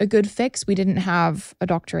found a good fix. We didn't have a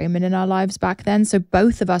Dr.Amen in our lives back then. So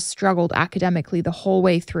both of us struggled academically the whole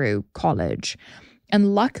way through college.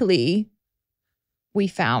 And luckily, we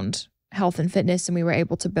found health and fitness and we were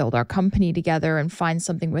able to build our company together and find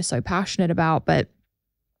something we're so passionate about. But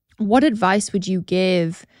what advice would you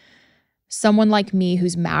give someone like me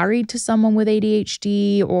who's married to someone with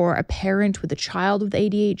ADHD or a parent with a child with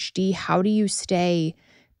ADHD? How do you stay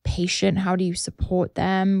patient? How do you support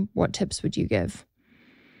them? What tips would you give?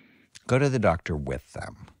 Go to the doctor with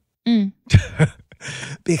them.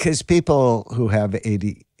 Because people who have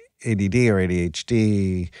ADD or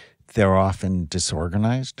ADHD, they're often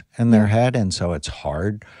disorganized in their head. And so it's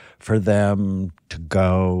hard for them to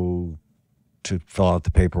go to fill out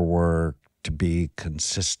the paperwork, to be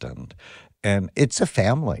consistent. And it's a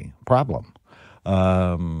family problem.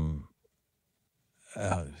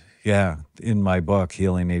 Yeah, in my book,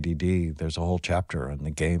 Healing ADD, there's a whole chapter on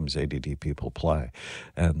the games ADD people play.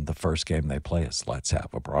 And the first game they play is let's have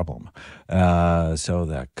a problem. So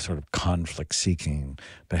that sort of conflict-seeking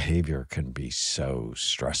behavior can be so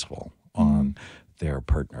stressful on their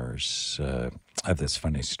partners. I have this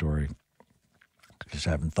funny story, because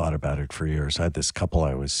I haven't thought about it for years. I had this couple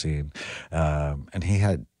I was seeing, and he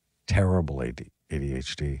had terrible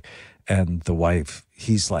ADHD. And the wife,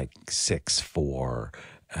 he's like 6'4",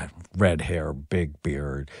 red hair, big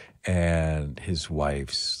beard, and his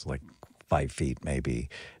wife's like 5 feet maybe.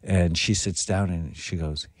 And she sits down and she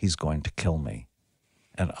goes, "He's going to kill me."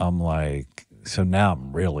 And I'm like, so now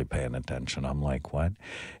I'm really paying attention. I'm like, what?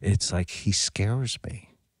 It's like, he scares me.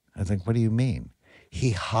 I think, what do you mean?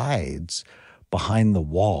 He hides behind the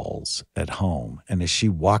walls at home. And as she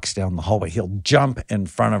walks down the hallway, he'll jump in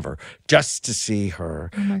front of her just to see her.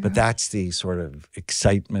 But that's the sort of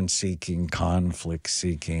excitement-seeking,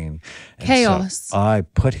 conflict-seeking. Chaos. So I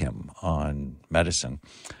put him on medicine.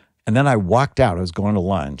 And then I walked out. I was going to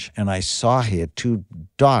lunch, and I saw he had 2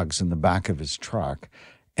 dogs in the back of his truck,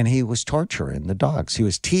 and he was torturing the dogs. He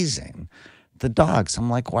was teasing the dogs. I'm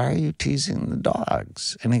like, why are you teasing the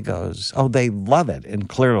dogs? And he goes, oh, they love it. And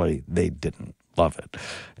clearly they didn't love it.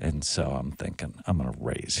 And so I'm thinking, I'm going to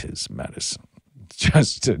raise his medicine.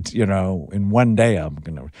 Just to, in one day, I'm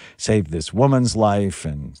going to save this woman's life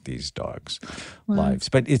and these dogs' lives.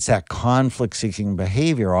 But it's that conflict-seeking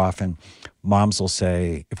behavior. Often moms will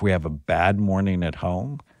say, if we have a bad morning at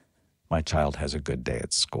home, my child has a good day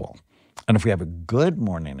at school. And if we have a good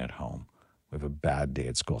morning at home, we have a bad day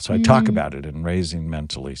at school. So I talk about it in Raising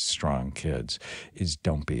Mentally Strong Kids, is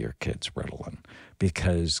don't be your kid's Ritalin.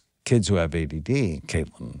 Because kids who have ADD,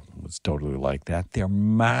 Caitlin was totally like that, they're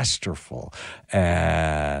masterful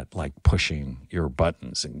at like pushing your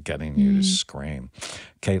buttons and getting you to scream.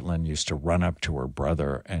 Caitlin used to run up to her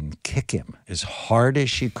brother and kick him as hard as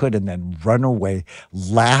she could and then run away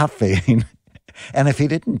laughing. And if he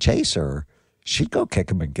didn't chase her, she'd go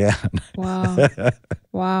kick him again. Wow.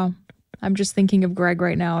 Wow. I'm just thinking of Greg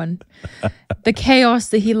right now and the chaos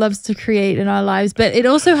that he loves to create in our lives. But it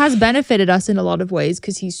also has benefited us in a lot of ways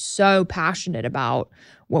because he's so passionate about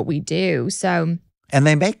what we do. So, and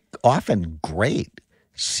they make often great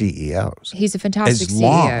CEOs. He's a fantastic CEO. As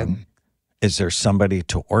long as there's somebody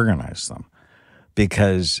to organize them.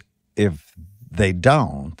 Because if they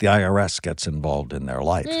don't, the IRS gets involved in their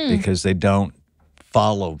life because they don't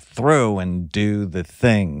follow through and do the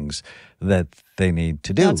things that they need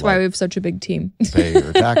to do. That's why we have such a big team. Pay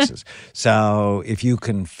your taxes. So if you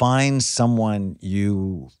can find someone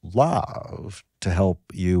you love to help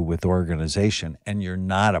you with organization and you're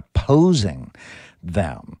not opposing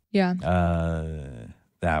them,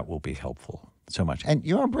 that will be helpful so much. And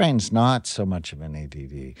your brain's not so much of an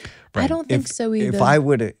ADD brain. I don't think so either. If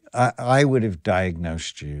I would have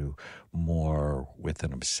diagnosed you more with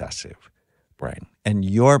an obsessive brain. And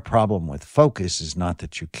your problem with focus is not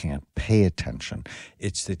that you can't pay attention.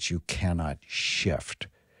 It's that you cannot shift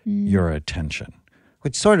your attention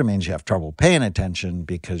which sort of means you have trouble paying attention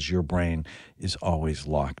because your brain is always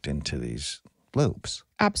locked into these loops.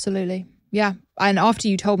 Absolutely. Yeah. And after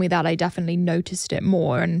you told me that, I definitely noticed it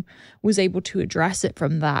more and was able to address it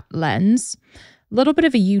from that lens. A little bit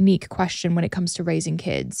of a unique question when it comes to raising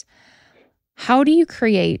kids. How do you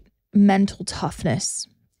create mental toughness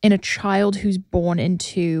in a child who's born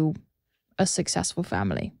into a successful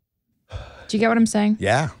family? Do you get what I'm saying?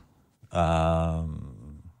 Yeah.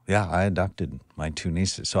 Yeah, I adopted my 2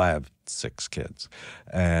 nieces. So I have 6 kids,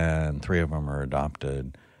 and 3 of them are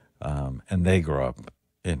adopted, and they grew up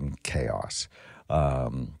in chaos.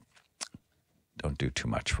 Don't do too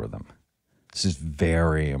much for them. This is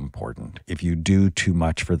very important. If you do too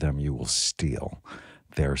much for them, you will steal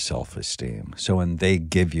their self-esteem. So when they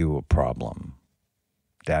give you a problem,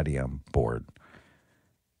 Daddy, I'm bored,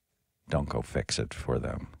 don't go fix it for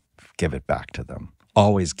them. Give it back to them.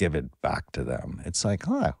 Always give it back to them. It's like,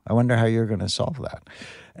 I wonder how you're going to solve that.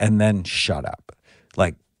 And then shut up.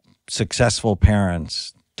 Like, successful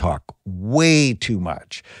parents talk way too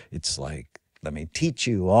much. It's like, let me teach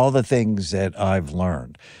you all the things that I've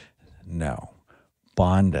learned. No.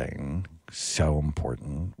 Bonding, so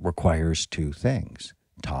important, requires 2 things.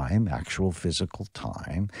 Time, actual physical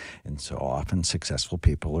time. And so often successful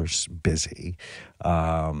people are busy.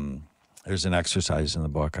 There's an exercise in the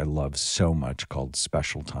book I love so much called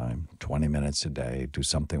special time. 20 minutes a day, do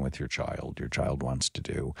something with your child wants to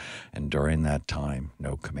do. And during that time,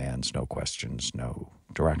 no commands, no questions, no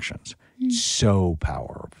directions. So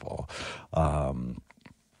powerful.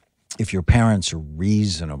 If your parents are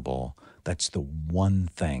reasonable, that's the one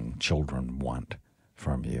thing children want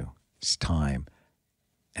from you. It's time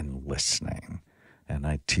and listening. And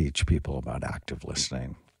I teach people about active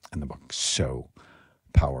listening in the book. So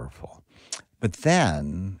powerful. But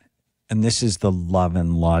then, and this is the love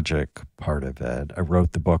and logic part of it, I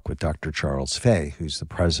wrote the book with Dr. Charles Fay, who's the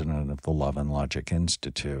president of the Love and Logic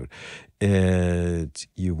Institute.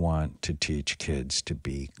 You want to teach kids to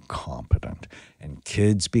be competent. And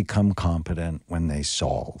kids become competent when they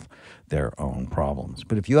solve their own problems.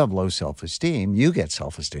 But if you have low self-esteem, you get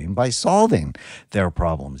self-esteem by solving their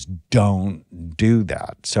problems. Don't do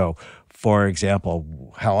that. So, for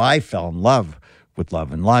example, how I fell in love with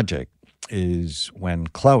Love and Logic is when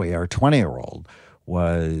Chloe, our 20-year-old,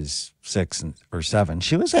 was 6 or 7.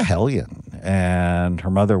 She was a hellion, and her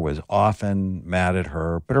mother was often mad at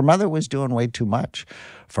her, but her mother was doing way too much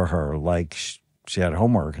for her. Like, she had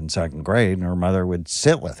homework in 2nd grade, and her mother would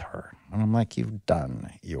sit with her. And I'm like, you've done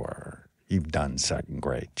 2nd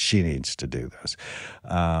grade. She needs to do this.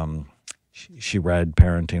 She read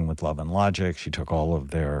Parenting with Love and Logic. She took all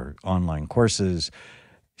of their online courses.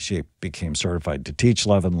 She became certified to teach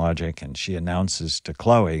Love and Logic, and she announces to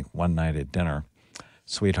Chloe one night at dinner,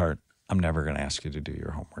 sweetheart, I'm never going to ask you to do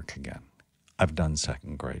your homework again. I've done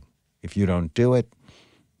 2nd grade. If you don't do it,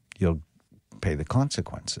 you'll pay the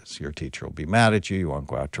consequences. Your teacher will be mad at you. You won't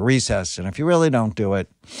go out to recess. And if you really don't do it,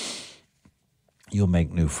 you'll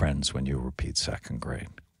make new friends when you repeat 2nd grade.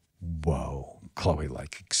 Whoa. Chloe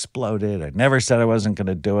exploded. I never said I wasn't going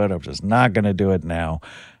to do it. I'm just not going to do it now.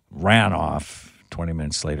 Ran off. 20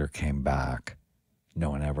 minutes later, came back. No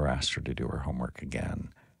one ever asked her to do her homework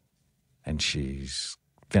again. And she's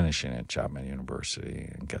finishing at Chapman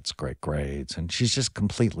University and gets great grades. And she's just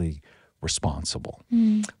completely responsible,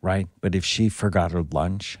 right? But if she forgot her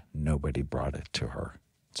lunch, nobody brought it to her.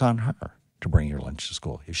 It's on her to bring your lunch to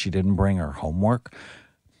school. If she didn't bring her homework,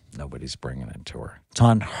 nobody's bringing it to her. It's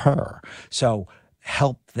on her. So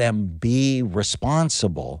help them be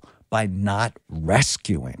responsible by not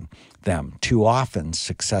rescuing them. Too often,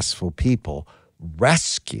 successful people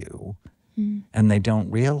rescue, and they don't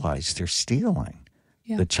realize they're stealing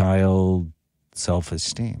the child's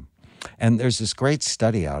self-esteem. And there's this great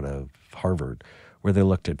study out of Harvard where they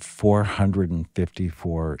looked at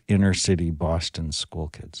 454 inner-city Boston school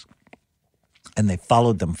kids. And they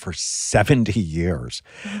followed them for 70 years,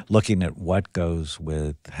 looking at what goes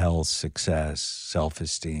with health, success,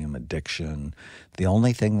 self-esteem, addiction. The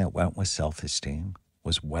only thing that went with self-esteem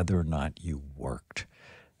was whether or not you worked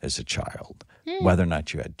as a child, whether or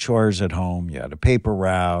not you had chores at home, you had a paper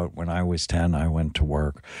route. When I was 10, I went to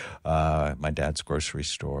work at my dad's grocery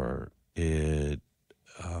store. It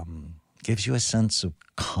gives you a sense of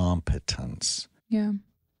competence. Yeah,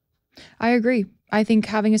 I agree. I think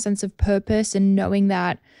having a sense of purpose and knowing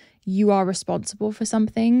that you are responsible for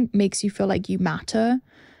something makes you feel like you matter.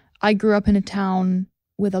 I grew up in a town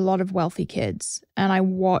with a lot of wealthy kids, and I've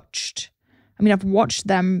watched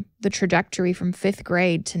them, the trajectory from 5th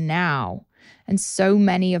grade to now. And so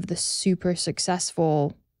many of the super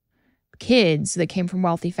successful kids that came from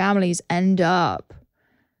wealthy families end up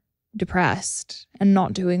depressed and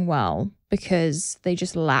not doing well because they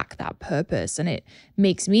just lack that purpose. And it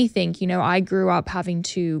makes me think, I grew up having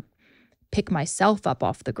to pick myself up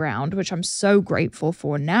off the ground, which I'm so grateful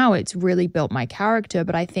for now. It's really built my character.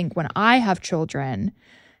 But I think when I have children,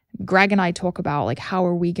 Greg and I talk about like, how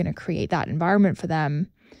are we going to create that environment for them,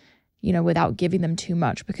 without giving them too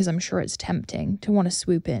much, because I'm sure it's tempting to want to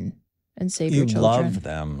swoop in and save your children. You love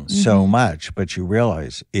them so much, but you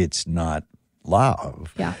realize it's not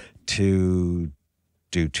love to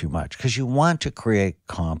do too much, because you want to create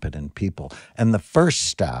competent people. And the first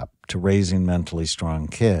step to raising mentally strong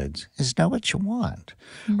kids is know what you want,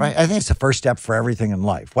 right? I think it's the first step for everything in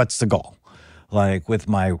life. What's the goal? Like with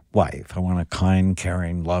my wife, I want a kind,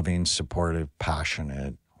 caring, loving, supportive,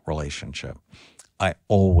 passionate relationship. I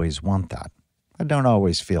always want that. I don't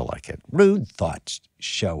always feel like it. Rude thoughts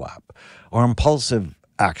show up, or impulsive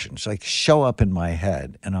actions like show up in my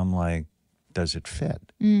head, and I'm like, does it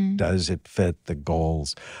fit? Does it fit the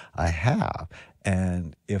goals I have?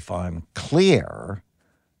 And if I'm clear,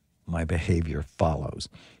 my behavior follows.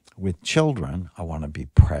 With children, I want to be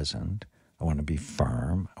present. I want to be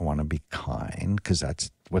firm. I want to be kind, because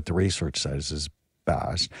that's what the research says is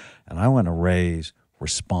best. And I want to raise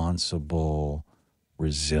responsible,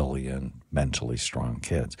 resilient, mentally strong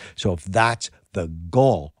kids. So if that's the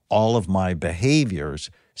goal, all of my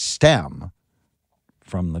behaviors stem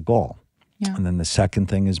from the goal. Yeah. And then the second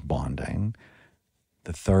thing is bonding.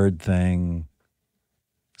 The third thing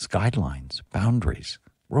is guidelines, boundaries,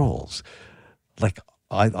 rules. Like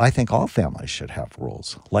I think all families should have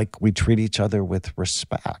rules. Like we treat each other with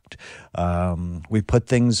respect. We put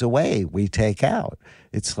things away, we take out.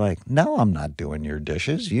 It's like, no, I'm not doing your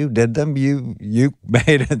dishes. You did them. You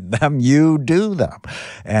made them. You do them.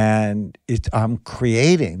 And I'm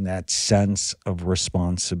creating that sense of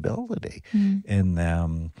responsibility in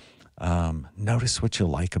them. Notice what you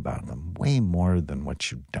like about them way more than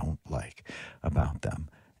what you don't like about them.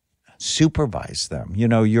 Supervise them.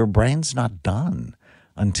 Your brain's not done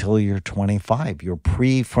until you're 25. Your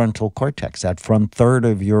prefrontal cortex, that front third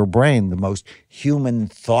of your brain, the most human,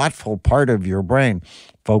 thoughtful part of your brain,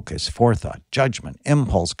 focus, forethought, judgment,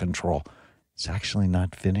 impulse control, it's actually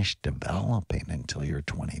not finished developing until you're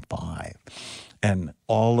 25. And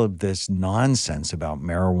all of this nonsense about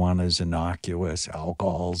marijuana is innocuous,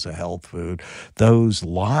 alcohol is a health food, those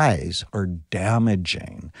lies are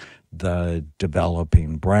damaging the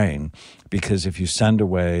developing brain. Because if you send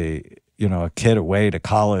away, a kid away to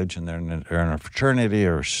college and they're in a fraternity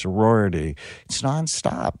or a sorority, it's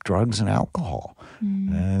nonstop, drugs and alcohol.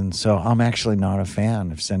 And so I'm actually not a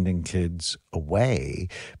fan of sending kids away,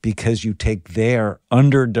 because you take their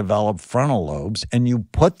underdeveloped frontal lobes and you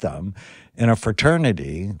put them in a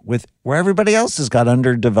fraternity where everybody else has got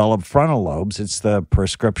underdeveloped frontal lobes. It's the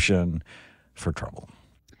prescription for trouble.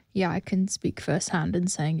 Yeah, I can speak firsthand in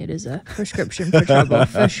saying it is a prescription for trouble,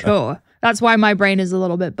 for sure. That's why my brain is a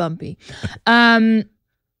little bit bumpy.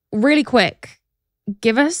 Really quick,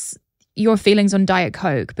 give us your feelings on Diet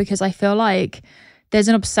Coke, because I feel like there's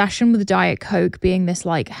an obsession with Diet Coke being this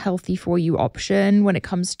like healthy for you option when it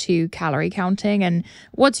comes to calorie counting. And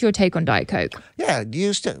what's your take on Diet Coke? Yeah,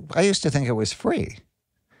 I used to think it was free,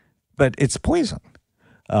 but it's poison.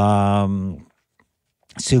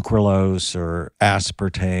 Sucralose or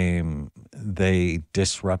aspartame, they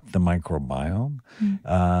disrupt the microbiome.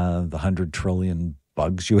 The 100 trillion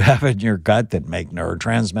bugs you have in your gut that make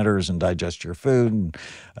neurotransmitters and digest your food and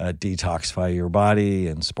detoxify your body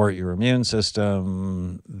and support your immune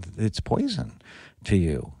system, it's poison to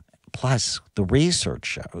you. Plus, the research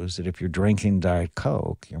shows that if you're drinking Diet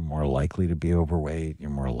Coke, you're more likely to be overweight, you're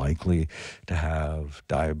more likely to have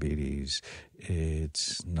diabetes.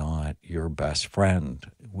 It's not your best friend.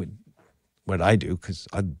 What I do, because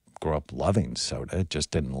I grew up loving soda, it just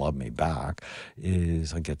didn't love me back,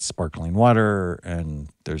 is I get sparkling water, and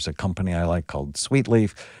there's a company I like called Sweet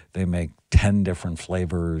Leaf. They make 10 different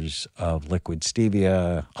flavors of liquid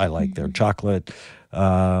stevia. I like their chocolate.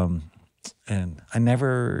 And I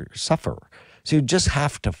never suffer. So you just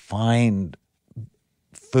have to find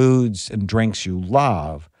foods and drinks you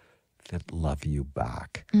love that love you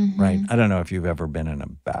back, right? I don't know if you've ever been in a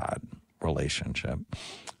bad relationship.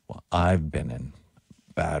 Well, I've been in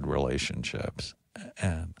bad relationships,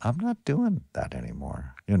 and I'm not doing that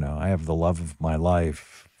anymore. I have the love of my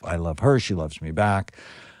life. I love her. She loves me back.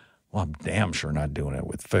 Well, I'm damn sure not doing it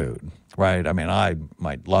with food, right? I mean, I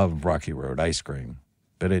might love Rocky Road ice cream,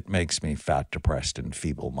 but it makes me fat, depressed, and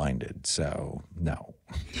feeble-minded. So, no.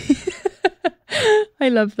 I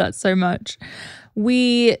love that so much.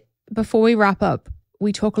 Before we wrap up,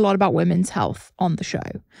 we talk a lot about women's health on the show,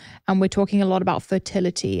 and we're talking a lot about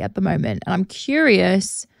fertility at the moment. And I'm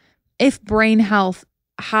curious, if brain health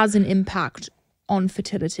has an impact on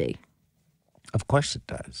fertility? Of course it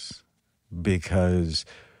does, because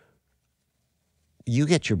you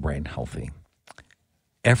get your brain healthy,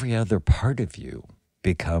 every other part of you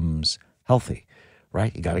becomes healthy,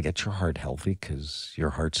 right? You got to get your heart healthy because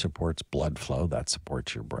your heart supports blood flow. That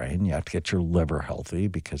supports your brain. You have to get your liver healthy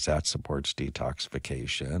because that supports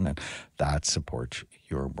detoxification, and that supports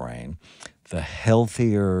your brain. The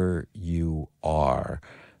healthier you are,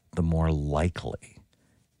 the more likely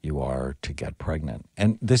you are to get pregnant.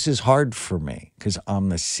 And this is hard for me because I'm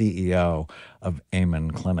the CEO of Amen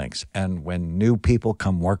Clinics. And when new people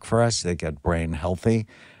come work for us, they get brain healthy.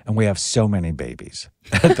 And we have so many babies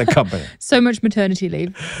at the company. So much maternity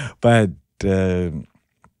leave. But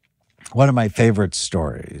one of my favorite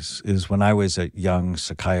stories is when I was a young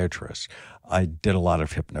psychiatrist, I did a lot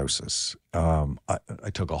of hypnosis. I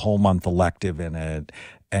took a whole month elective in it,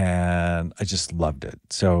 and I just loved it.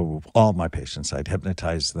 So all my patients, I'd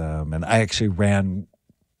hypnotize them. And I actually ran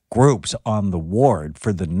groups on the ward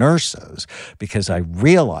for the nurses because I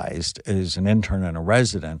realized as an intern and a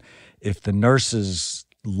resident, if the nurses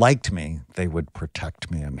liked me, they would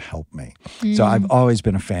protect me and help me. So I've always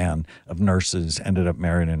been a fan of nurses, ended up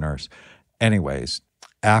marrying a nurse. Anyways,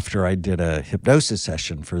 after I did a hypnosis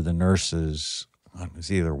session for the nurses, it was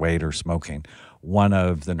either weight or smoking, one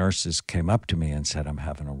of the nurses came up to me and said, I'm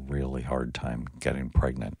having a really hard time getting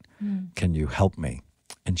pregnant. Can you help me?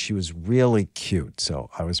 And she was really cute, so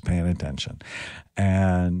I was paying attention.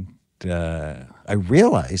 And I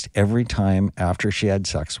realized every time after she had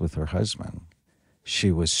sex with her husband,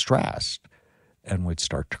 she was stressed and would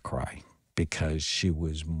start to cry because she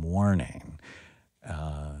was mourning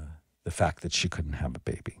the fact that she couldn't have a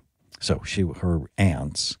baby. So her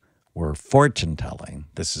aunts were fortune-telling,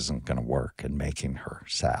 this isn't going to work, and making her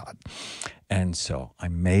sad. And so I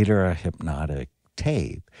made her a hypnotic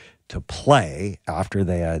tape to play after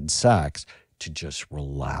they had sex to just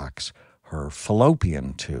relax her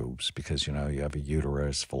fallopian tubes, because, you know, you have a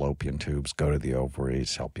uterus, fallopian tubes go to the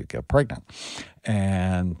ovaries, help you get pregnant.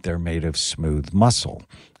 And they're made of smooth muscle.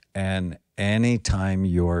 And anytime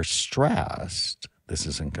you're stressed, this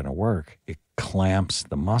isn't going to work. It clamps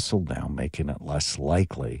the muscle down, making it less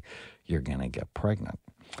likely you're going to get pregnant.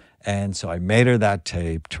 And so I made her that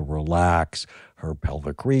tape to relax her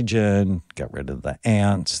pelvic region, get rid of the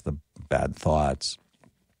ants, the bad thoughts.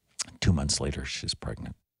 2 months later, she's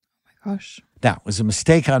pregnant. Gosh. Now, it was a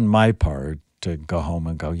mistake on my part to go home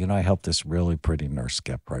and go, you know, I helped this really pretty nurse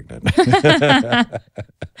get pregnant.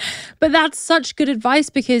 But that's such good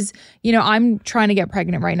advice because, you know, I'm trying to get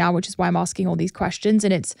pregnant right now, which is why I'm asking all these questions.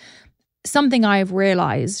 And it's something I've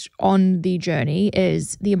realized on the journey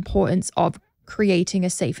is the importance of creating a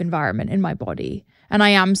safe environment in my body. And I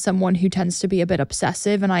am someone who tends to be a bit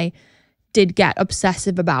obsessive, and I did get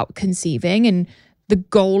obsessive about conceiving, and the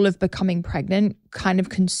goal of becoming pregnant kind of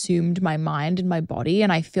consumed my mind and my body.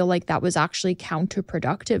 And I feel like that was actually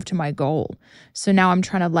counterproductive to my goal. So now I'm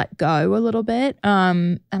trying to let go a little bit.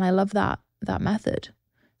 And I love that method.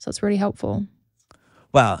 So it's really helpful.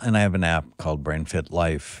 Well, and I have an app called Brain Fit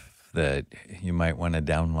Life that you might want to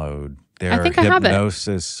download. There are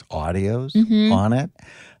hypnosis audios on it.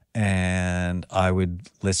 And I would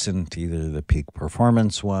listen to either the peak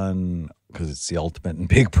performance one, because it's the ultimate in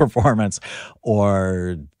peak performance,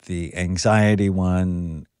 or the anxiety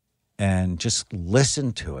one, and just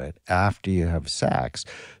listen to it after you have sex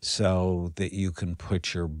so that you can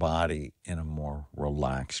put your body in a more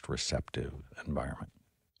relaxed, receptive environment.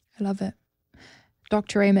 I love it.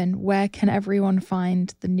 Dr. Amen, where can everyone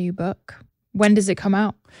find the new book? When does it come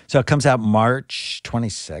out? So it comes out March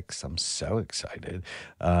 26th. I'm so excited.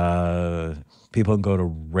 People can go to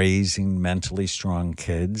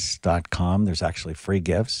raisingmentallystrongkids.com. There's actually free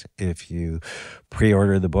gifts if you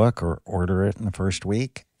pre-order the book or order it in the first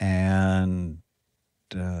week. And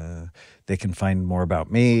they can find more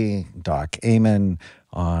about me, Dr.Amen,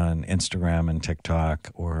 on Instagram and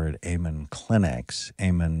TikTok, or at Amen Clinics.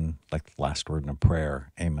 Amen, like the last word in a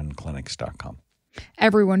prayer, amenclinics.com.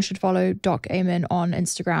 Everyone should follow Dr.Amen on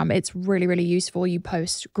Instagram. It's really, really useful. You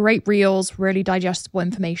post great reels, really digestible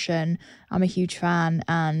information. I'm a huge fan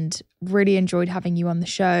and really enjoyed having you on the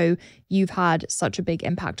show. You've had such a big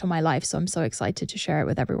impact on my life, so I'm so excited to share it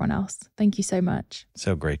with everyone else. Thank you so much.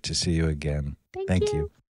 So great to see you again. Thank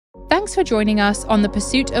you. Thanks for joining us on the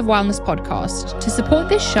Pursuit of Wellness podcast. To support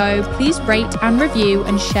this show, please rate and review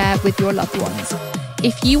and share with your loved ones.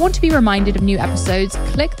 If you want to be reminded of new episodes,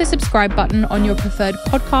 click the subscribe button on your preferred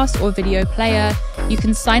podcast or video player. You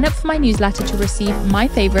can sign up for my newsletter to receive my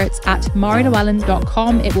favorites at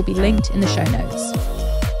marilewellen.com. It will be linked in the show notes.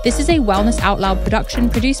 This is a Wellness Out Loud production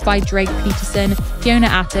produced by Drake Peterson, Fiona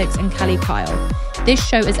Attucks, and Kelly Kyle. This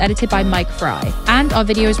show is edited by Mike Fry, and our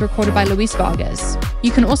video is recorded by Luis Vargas. You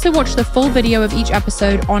can also watch the full video of each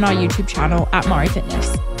episode on our YouTube channel at Mari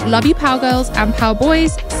Fitness. Love you, Power Girls and Power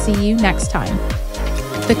Boys. See you next time.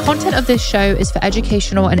 The content of this show is for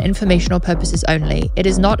educational and informational purposes only. It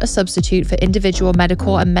is not a substitute for individual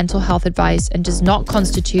medical and mental health advice and does not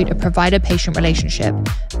constitute a provider-patient relationship.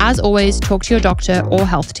 As always, talk to your doctor or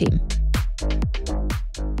health team.